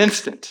in an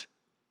instant,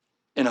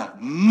 in a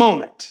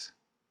moment,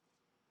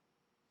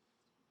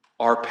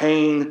 our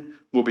pain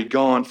will be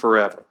gone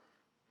forever.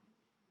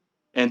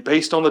 And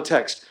based on the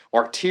text,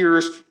 our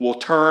tears will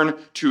turn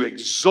to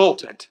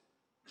exultant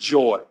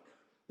joy.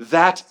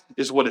 That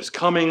is what is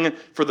coming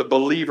for the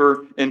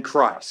believer in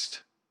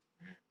Christ.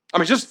 I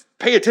mean, just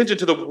pay attention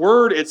to the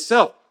word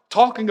itself,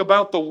 talking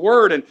about the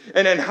word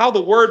and how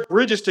the word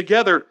bridges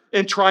together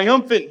in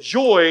triumphant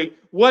joy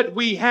what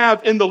we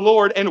have in the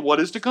Lord and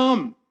what is to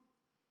come.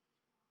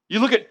 You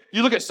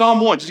look at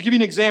Psalm 1, just to give you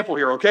an example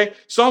here, okay?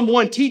 Psalm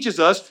 1 teaches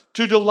us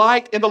to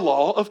delight in the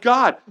law of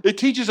God. It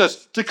teaches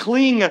us to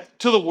cling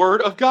to the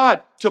word of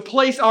God, to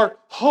place our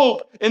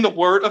hope in the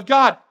word of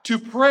God, to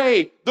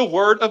pray the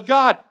word of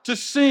God, to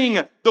sing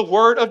the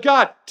word of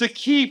God, to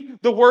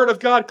keep the word of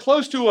God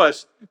close to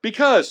us,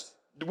 because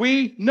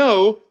we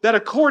know that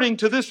according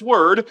to this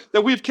word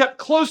that we've kept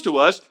close to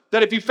us,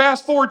 that if you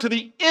fast forward to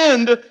the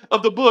end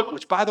of the book,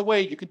 which by the way,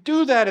 you can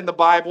do that in the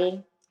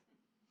Bible.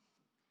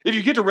 If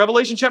you get to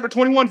Revelation chapter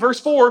 21, verse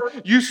 4,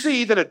 you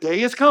see that a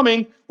day is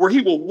coming where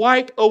he will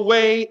wipe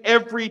away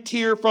every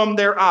tear from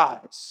their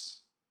eyes.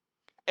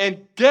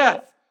 And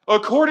death,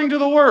 according to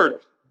the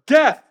word,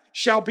 death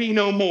shall be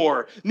no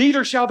more.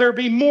 Neither shall there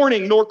be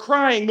mourning, nor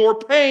crying, nor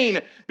pain,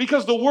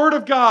 because the word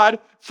of God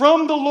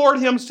from the Lord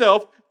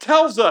himself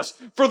tells us,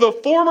 for the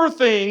former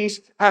things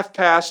have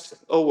passed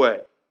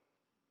away.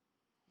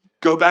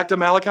 Go back to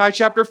Malachi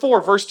chapter 4,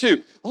 verse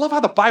 2. I love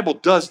how the Bible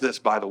does this,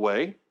 by the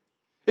way.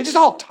 It just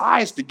all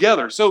ties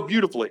together so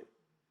beautifully.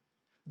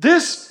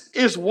 This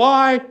is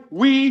why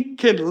we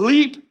can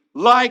leap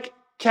like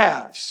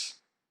calves.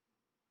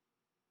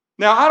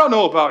 Now, I don't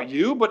know about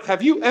you, but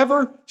have you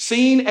ever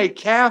seen a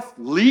calf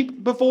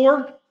leap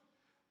before?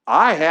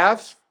 I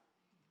have.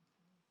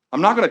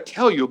 I'm not going to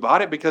tell you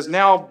about it because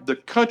now the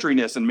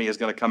countryness in me is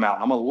going to come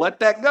out. I'm going to let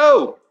that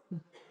go.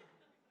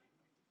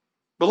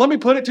 But let me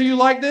put it to you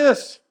like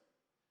this.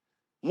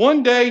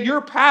 One day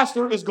your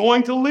pastor is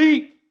going to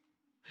leap.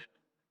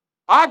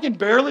 I can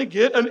barely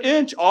get an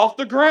inch off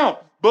the ground,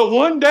 but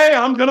one day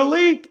I'm going to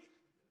leap.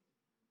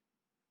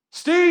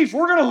 Steve,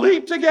 we're going to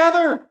leap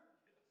together.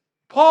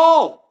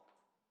 Paul,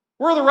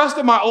 where are the rest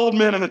of my old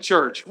men in the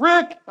church?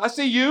 Rick, I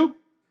see you.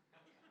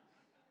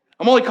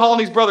 I'm only calling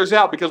these brothers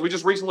out because we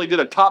just recently did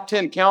a top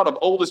 10 count of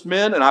oldest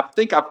men, and I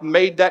think I've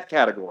made that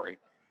category.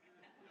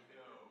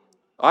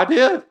 I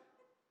did.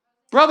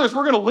 Brothers,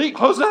 we're going to leap.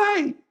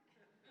 Jose,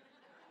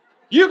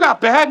 you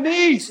got bad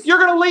knees. You're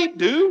going to leap,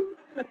 dude.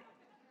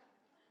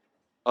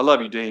 I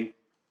love you, Dean.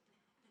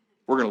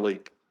 We're going to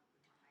leap.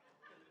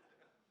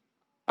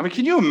 I mean,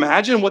 can you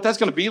imagine what that's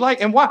going to be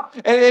like? And why?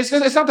 And it's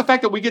not the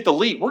fact that we get to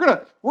leap. We're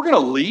gonna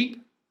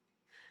leap.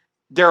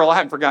 Daryl, I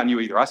haven't forgotten you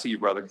either. I see you,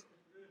 brother.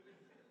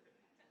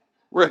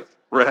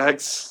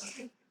 Rex,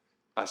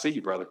 I see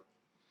you, brother.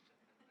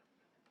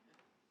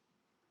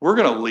 We're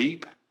going to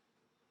leap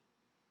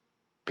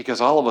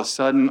because all of a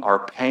sudden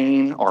our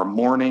pain, our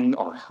mourning,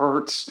 our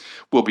hurts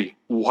will be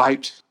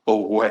wiped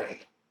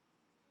away.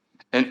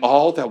 And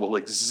all that will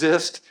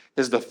exist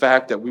is the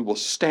fact that we will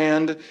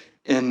stand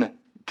in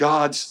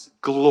God's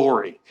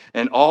glory.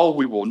 And all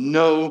we will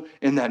know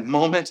in that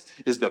moment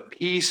is the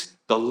peace,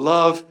 the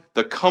love,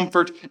 the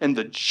comfort, and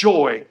the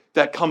joy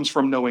that comes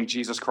from knowing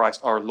Jesus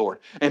Christ our Lord.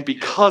 And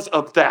because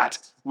of that,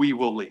 we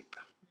will leap.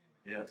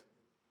 Yes.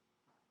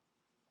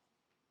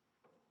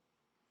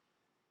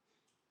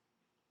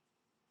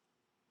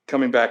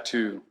 Coming back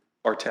to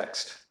our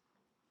text.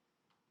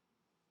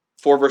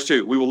 4 verse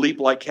 2, we will leap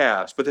like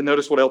calves. But then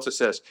notice what else it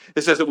says.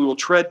 It says that we will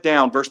tread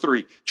down, verse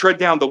 3, tread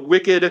down the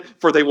wicked,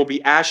 for they will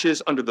be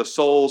ashes under the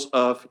soles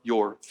of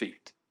your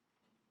feet.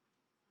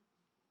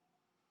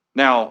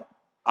 Now,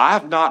 I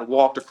have not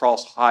walked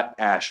across hot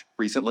ash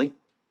recently,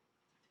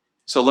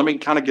 so let me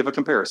kind of give a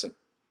comparison.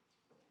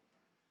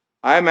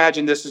 I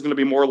imagine this is going to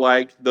be more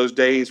like those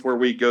days where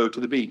we go to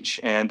the beach.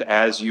 And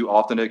as you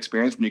often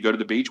experience when you go to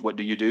the beach, what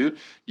do?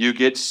 You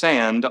get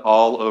sand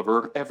all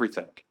over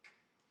everything.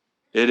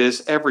 It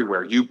is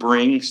everywhere. You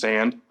bring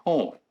sand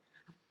home,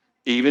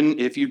 even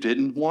if you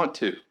didn't want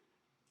to.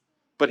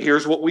 But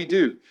here's what we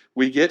do.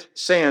 We get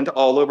sand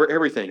all over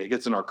everything. It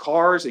gets in our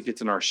cars, it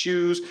gets in our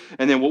shoes,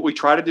 and then what we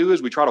try to do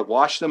is we try to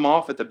wash them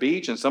off at the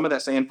beach, and some of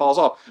that sand falls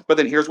off. But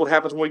then here's what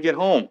happens when we get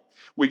home.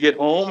 We get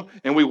home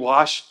and we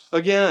wash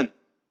again.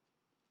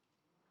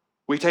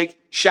 We take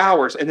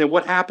showers, and then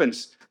what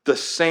happens? The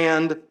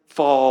sand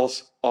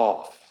falls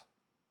off.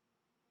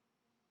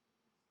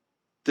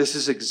 This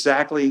is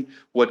exactly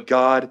what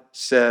God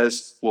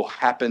says will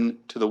happen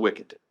to the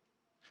wicked.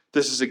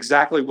 This is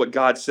exactly what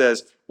God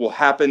says will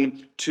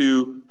happen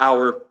to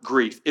our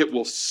grief. It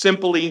will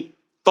simply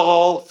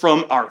fall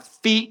from our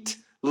feet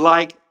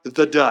like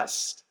the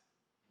dust.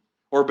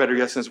 Or better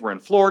yet, since we're in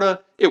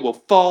Florida, it will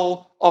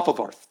fall off of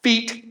our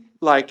feet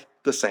like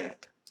the sand.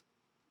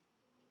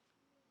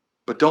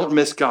 But don't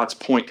miss God's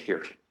point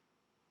here.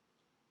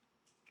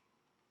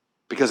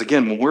 Because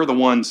again, when we're the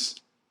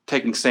ones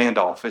taking sand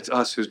off, it's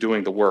us who's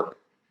doing the work.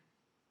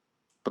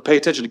 But pay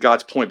attention to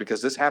God's point,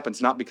 because this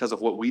happens not because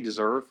of what we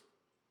deserve.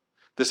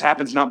 This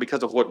happens not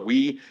because of what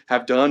we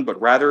have done,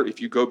 but rather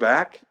if you go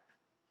back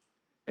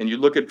and you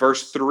look at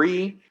verse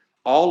 3,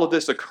 all of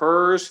this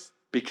occurs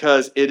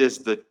because it is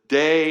the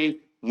day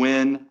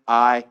when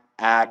I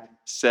act,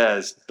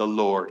 says the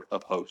Lord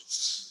of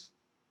hosts.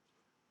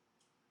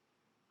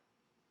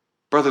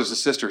 Brothers and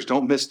sisters,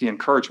 don't miss the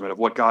encouragement of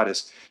what God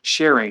is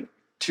sharing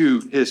to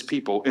his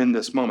people in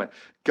this moment.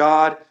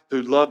 God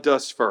who loved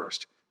us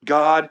first.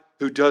 God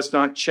who does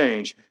not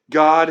change.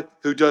 God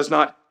who does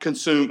not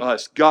consume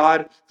us.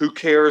 God who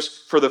cares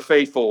for the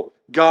faithful.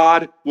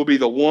 God will be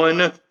the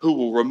one who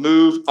will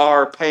remove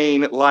our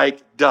pain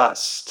like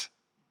dust.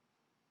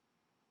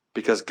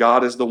 Because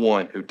God is the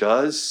one who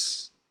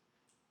does,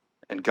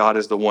 and God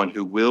is the one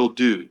who will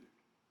do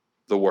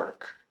the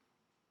work.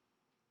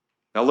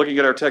 Now, looking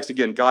at our text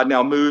again, God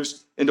now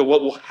moves into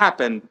what will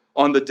happen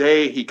on the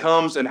day he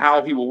comes and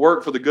how he will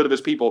work for the good of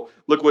his people.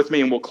 Look with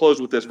me and we'll close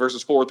with this,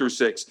 verses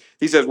 4-6.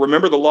 He says,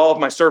 remember the law of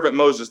my servant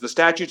Moses, the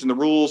statutes and the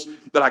rules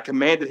that I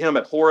commanded him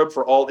at Horeb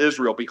for all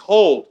Israel.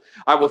 Behold,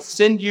 I will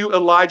send you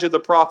Elijah the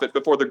prophet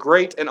before the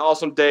great and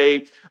awesome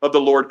day of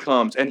the Lord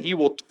comes, and he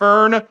will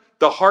turn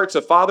the hearts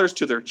of fathers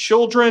to their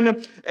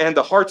children, and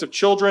the hearts of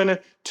children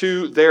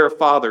to their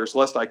fathers,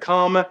 lest I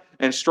come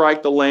and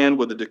strike the land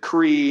with a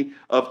decree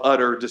of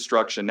utter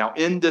destruction. Now,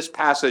 in this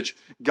passage,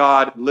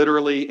 God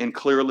literally and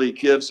clearly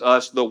gives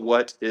us the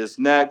what is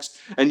next,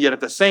 and yet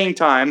at the same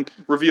time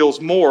reveals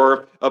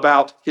more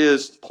about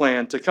his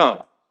plan to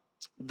come.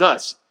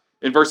 Thus,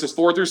 in verses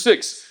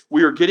 4-6,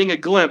 we are getting a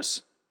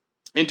glimpse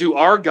into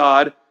our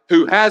God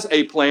who has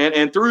a plan,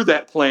 and through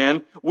that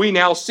plan, we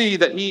now see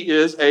that he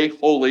is a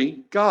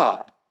holy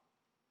God.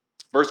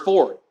 Verse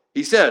 4,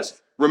 he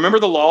says, remember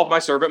the law of my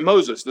servant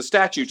Moses, the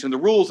statutes and the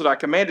rules that I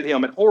commanded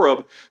him at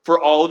Horeb for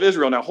all of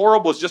Israel. Now,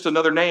 Horeb was just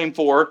another name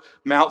for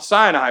Mount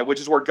Sinai, which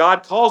is where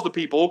God calls the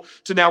people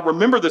to now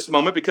remember this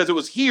moment, because it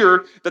was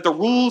here that the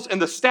rules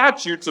and the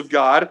statutes of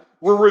God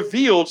were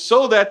revealed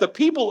so that the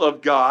people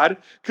of God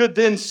could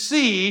then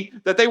see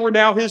that they were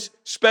now his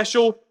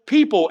special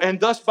people. And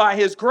thus, by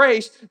his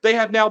grace, they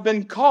have now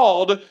been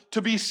called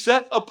to be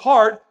set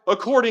apart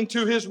according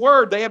to his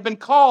word. They have been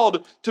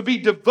called to be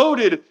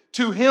devoted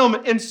to him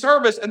in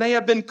service, and they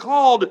have been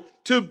called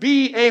to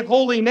be a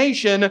holy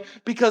nation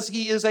because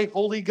he is a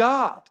holy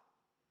God.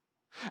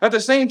 At the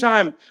same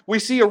time, we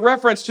see a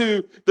reference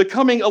to the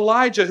coming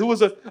Elijah, who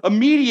was a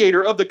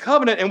mediator of the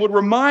covenant and would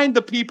remind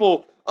the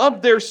people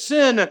of their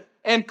sin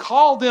and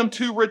call them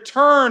to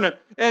return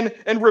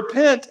and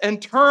repent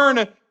and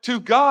turn to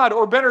God,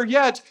 or better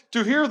yet,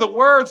 to hear the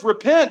words,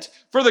 repent,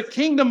 for the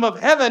kingdom of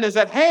heaven is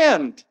at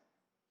hand.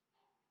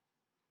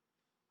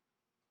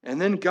 And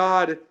then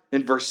God,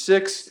 in verse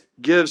 6,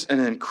 gives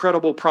an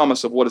incredible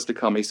promise of what is to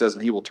come. He says,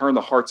 and he will turn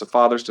the hearts of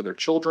fathers to their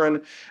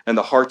children and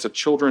the hearts of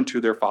children to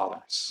their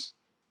fathers.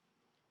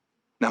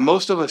 Now,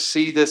 most of us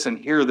see this and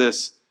hear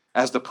this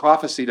as the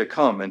prophecy to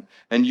come,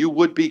 and you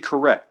would be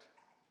correct.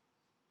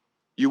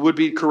 You would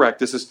be correct.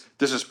 This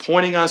is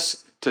pointing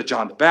us to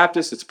John the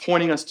Baptist. It's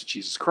pointing us to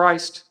Jesus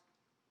Christ.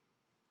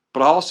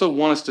 But I also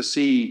want us to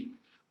see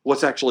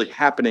what's actually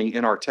happening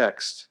in our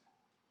text.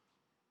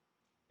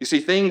 You see,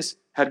 things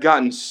had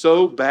gotten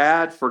so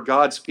bad for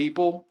God's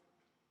people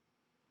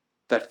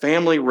that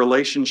family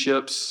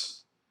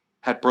relationships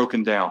had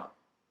broken down.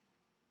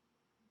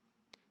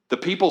 The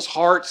people's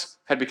hearts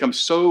had become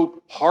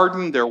so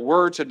hardened, their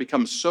words had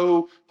become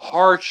so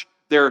harsh,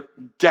 their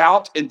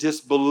doubt and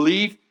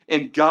disbelief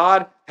in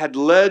God had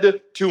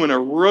led to an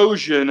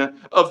erosion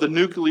of the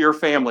nuclear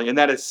family. And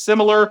that is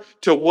similar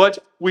to what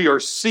we are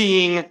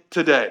seeing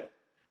today.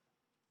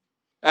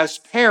 As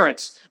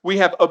parents, we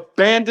have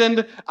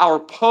abandoned our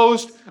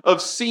post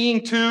of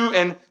seeing to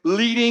and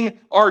leading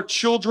our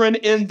children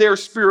in their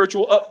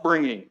spiritual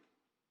upbringing.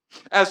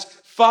 As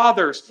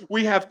fathers,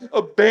 we have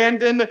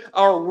abandoned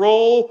our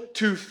role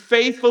to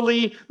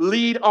faithfully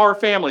lead our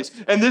families.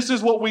 And this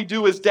is what we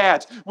do as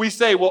dads. We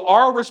say, well,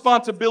 our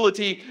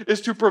responsibility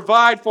is to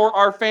provide for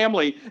our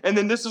family. And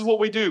then this is what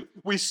we do.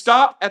 We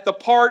stop at the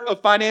part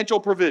of financial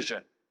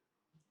provision.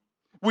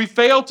 We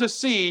fail to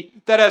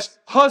see that as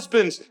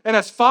husbands and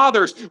as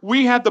fathers,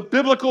 we have the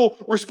biblical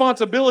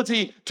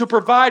responsibility to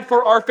provide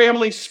for our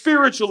family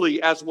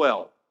spiritually as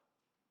well.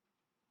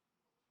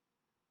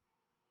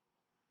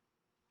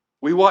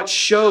 We watch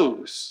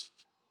shows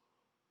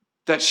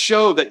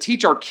that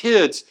teach our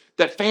kids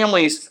that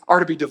families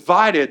are to be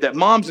divided, that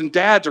moms and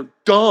dads are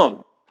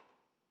dumb.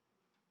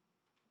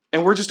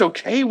 And we're just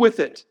okay with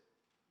it.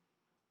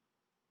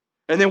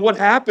 And then what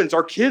happens?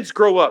 Our kids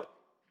grow up.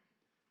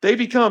 They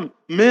become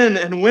men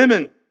and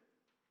women.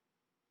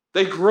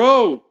 They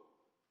grow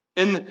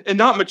in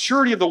not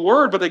maturity of the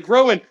word, but they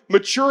grow in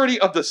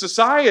maturity of the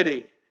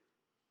society.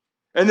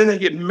 And then they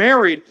get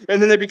married, and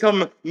then they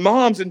become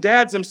moms and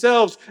dads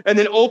themselves. And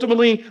then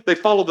ultimately, they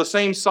follow the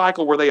same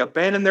cycle where they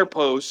abandon their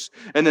posts,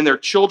 and then their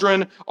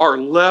children are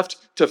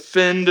left to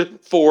fend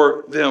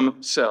for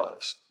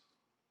themselves.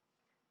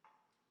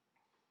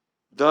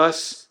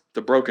 Thus,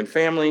 the broken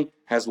family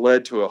has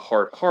led to a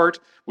hard heart,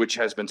 which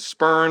has been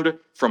spurned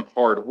from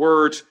hard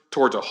words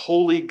towards a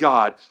holy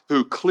God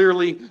who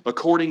clearly,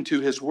 according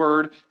to his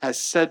word, has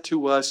said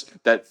to us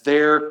that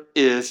there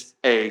is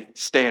a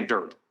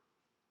standard.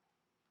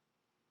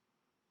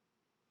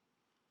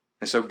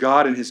 And so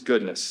God in his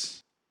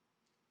goodness,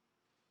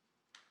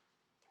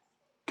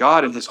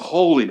 God in his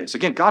holiness,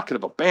 again, God could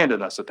have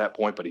abandoned us at that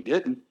point, but he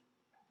didn't,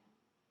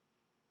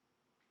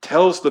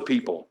 tells the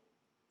people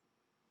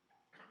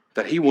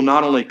that he will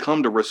not only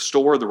come to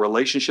restore the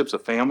relationships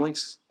of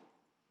families,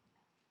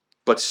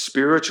 but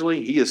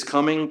spiritually, he is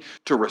coming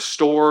to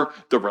restore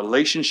the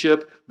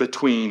relationship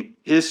between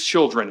his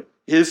children,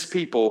 his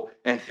people,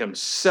 and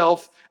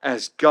himself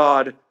as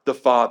God the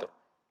Father.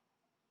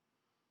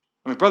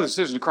 I mean, brothers and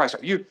sisters in Christ,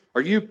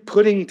 are you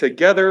putting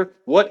together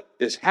what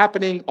is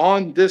happening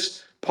on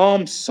this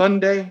Palm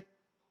Sunday?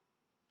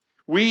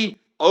 We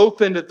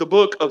opened the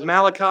book of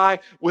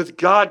Malachi with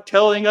God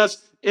telling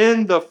us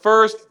in the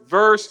first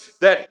verse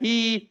that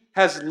he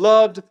has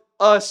loved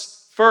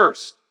us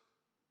first.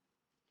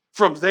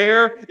 From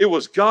there, it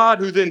was God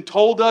who then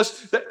told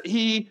us that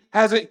he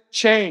hasn't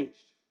changed.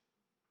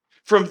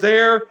 From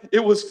there,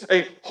 it was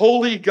a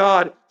holy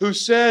God who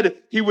said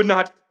he would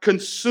not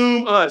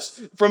consume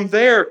us. From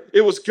there,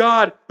 it was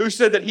God who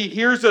said that he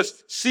hears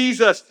us,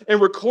 sees us,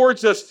 and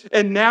records us.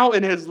 And now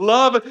in his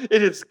love,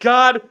 it is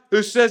God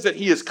who says that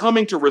he is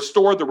coming to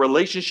restore the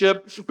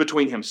relationship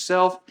between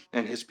himself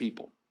and his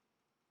people.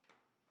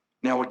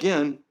 Now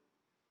again,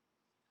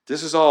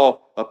 this is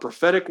all a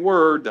prophetic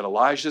word that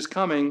Elijah is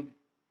coming.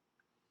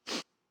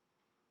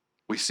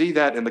 We see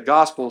that in the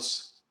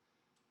Gospels.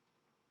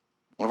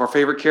 One of our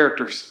favorite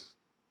characters,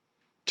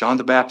 John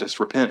the Baptist,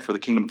 repent, for the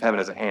kingdom of heaven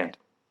is at hand.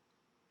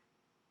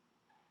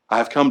 I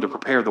have come to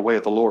prepare the way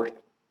of the Lord.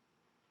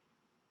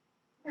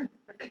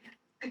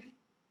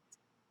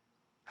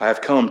 I have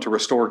come to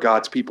restore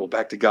God's people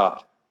back to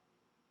God.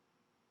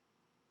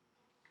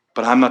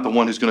 But I'm not the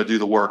one who's going to do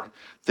the work.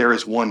 There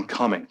is one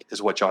coming,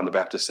 is what John the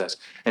Baptist says.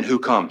 And who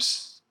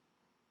comes?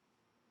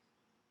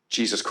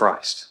 Jesus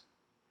Christ,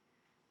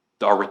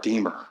 our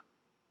Redeemer,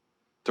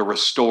 the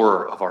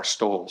restorer of our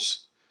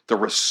souls, the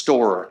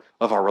restorer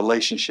of our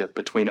relationship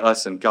between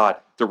us and God,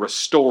 the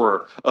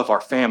restorer of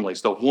our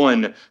families, the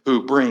one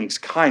who brings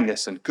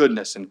kindness and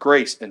goodness and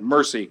grace and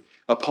mercy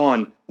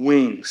upon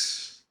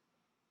wings,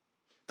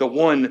 the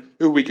one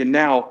who we can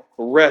now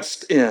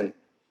rest in.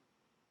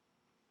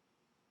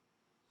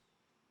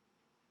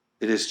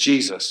 It is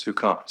Jesus who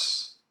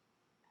comes.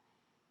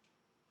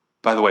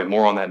 By the way,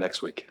 more on that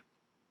next week.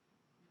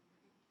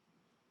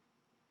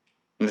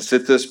 And it's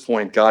at this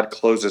point, God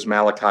closes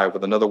Malachi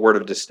with another word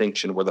of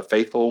distinction where the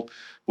faithful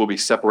will be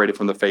separated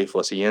from the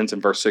faithless. He ends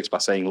in verse 6 by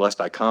saying, lest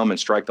I come and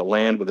strike the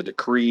land with a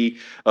decree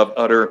of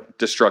utter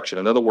destruction.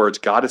 In other words,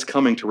 God is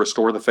coming to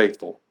restore the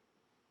faithful.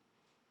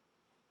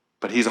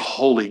 But he's a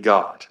holy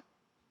God.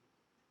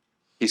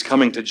 He's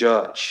coming to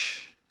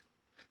judge.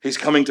 He's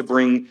coming to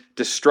bring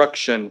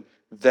destruction,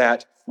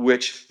 that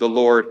which the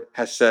Lord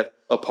has set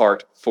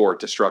apart for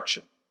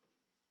destruction.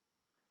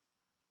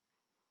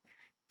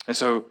 And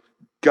so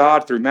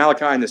God, through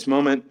Malachi in this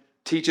moment,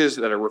 teaches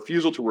that a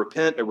refusal to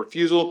repent, a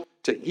refusal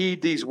to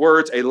heed these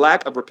words, a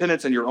lack of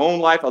repentance in your own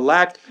life, a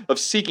lack of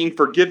seeking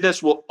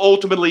forgiveness will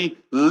ultimately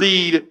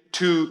lead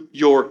to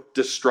your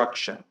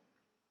destruction.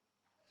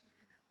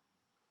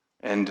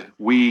 And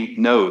we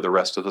know the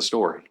rest of the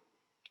story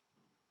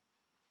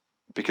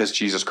because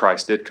Jesus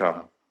Christ did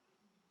come.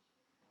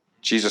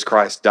 Jesus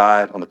Christ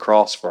died on the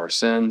cross for our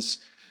sins,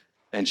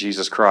 and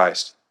Jesus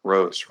Christ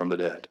rose from the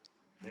dead.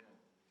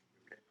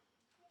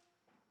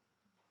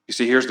 You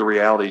see, here's the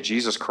reality.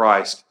 Jesus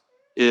Christ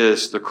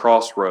is the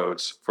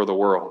crossroads for the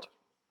world.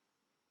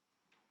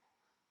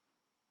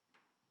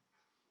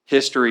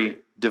 History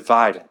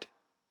divided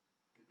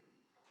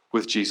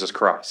with Jesus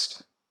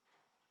Christ.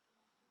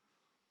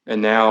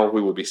 And now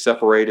we will be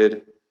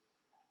separated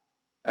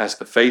as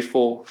the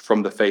faithful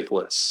from the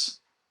faithless.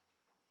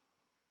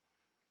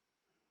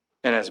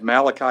 And as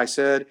Malachi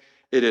said,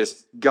 it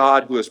is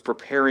God who is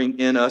preparing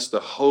in us the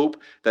hope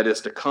that is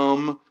to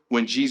come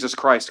when Jesus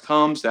Christ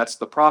comes. That's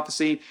the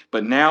prophecy.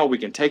 But now we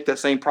can take that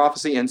same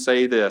prophecy and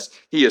say this.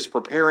 He is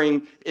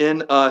preparing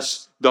in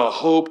us the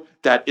hope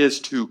that is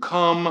to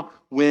come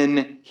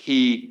when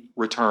he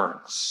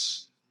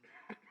returns.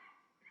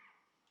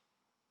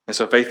 And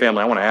so, Faith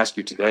Family, I want to ask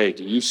you today,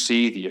 do you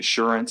see the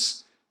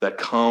assurance that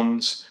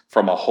comes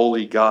from a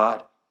holy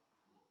God?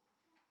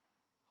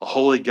 A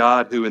holy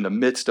God who, in the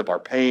midst of our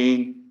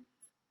pain,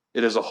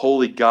 it is a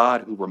holy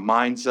God who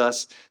reminds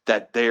us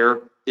that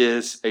there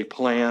is a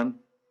plan.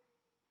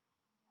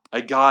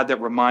 A God that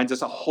reminds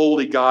us, a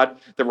holy God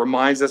that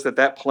reminds us that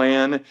that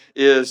plan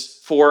is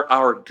for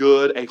our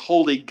good. A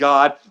holy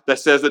God that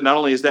says that not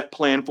only is that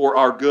plan for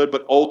our good,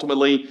 but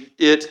ultimately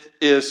it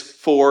is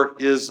for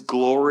his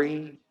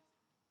glory.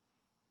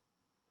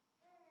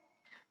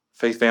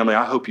 Faith family,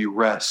 I hope you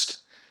rest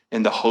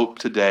in the hope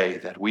today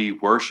that we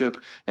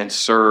worship and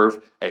serve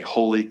a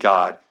holy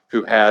God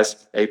who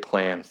has a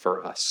plan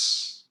for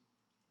us.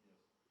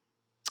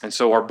 And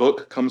so our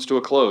book comes to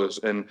a close.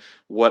 And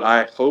what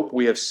I hope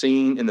we have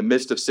seen in the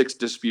midst of 6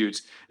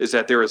 disputes is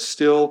that there is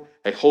still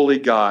a holy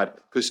God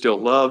who still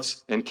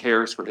loves and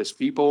cares for his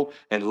people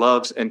and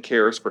loves and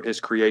cares for his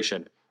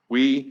creation.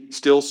 We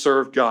still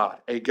serve God,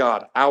 a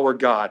God, our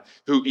God,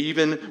 who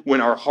even when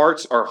our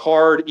hearts are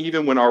hard,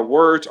 even when our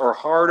words are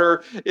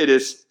harder, it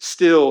is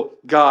still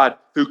God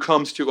who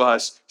comes to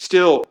us,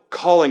 still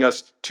calling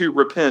us to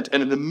repent.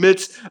 And in the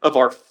midst of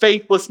our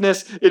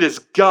faithlessness, it is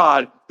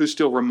God who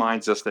still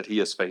reminds us that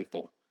he is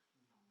faithful.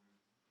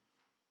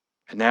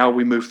 And now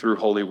we move through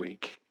Holy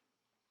Week.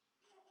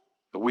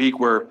 The week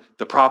where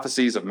the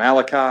prophecies of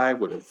Malachi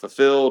would have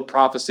fulfilled,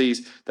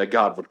 prophecies that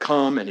God would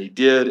come, and he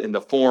did in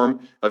the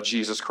form of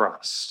Jesus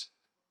Christ.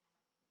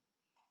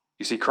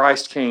 You see,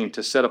 Christ came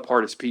to set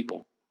apart his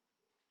people.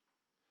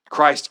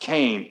 Christ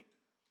came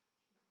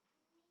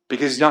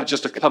because he's not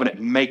just a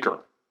covenant maker,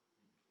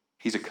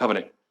 he's a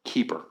covenant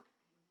keeper.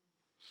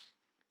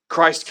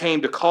 Christ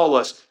came to call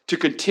us to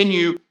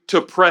continue to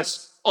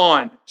press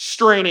on,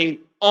 straining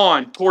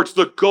on towards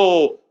the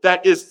goal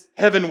that is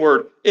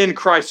heavenward in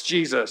Christ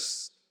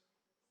Jesus.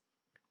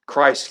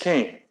 Christ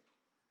came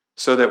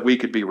so that we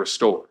could be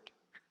restored.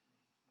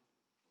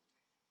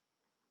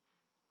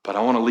 But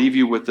I want to leave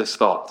you with this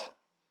thought.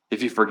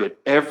 If you forget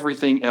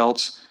everything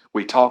else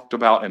we talked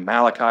about in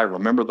Malachi,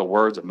 remember the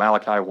words of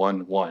Malachi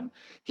 1:1.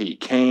 He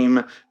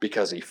came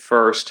because he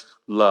first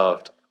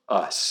loved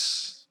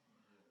us.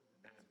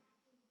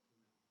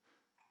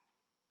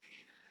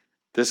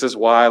 This is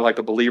why, like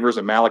the believers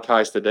in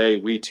Malachi's today,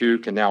 we too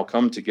can now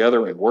come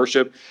together and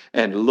worship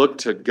and look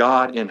to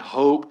God in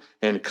hope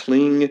and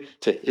cling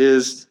to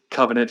his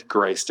covenant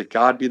grace. To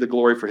God be the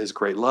glory for his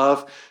great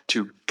love.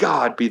 To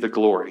God be the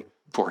glory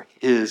for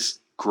his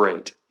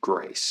great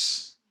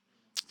grace.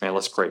 And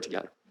let's pray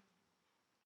together.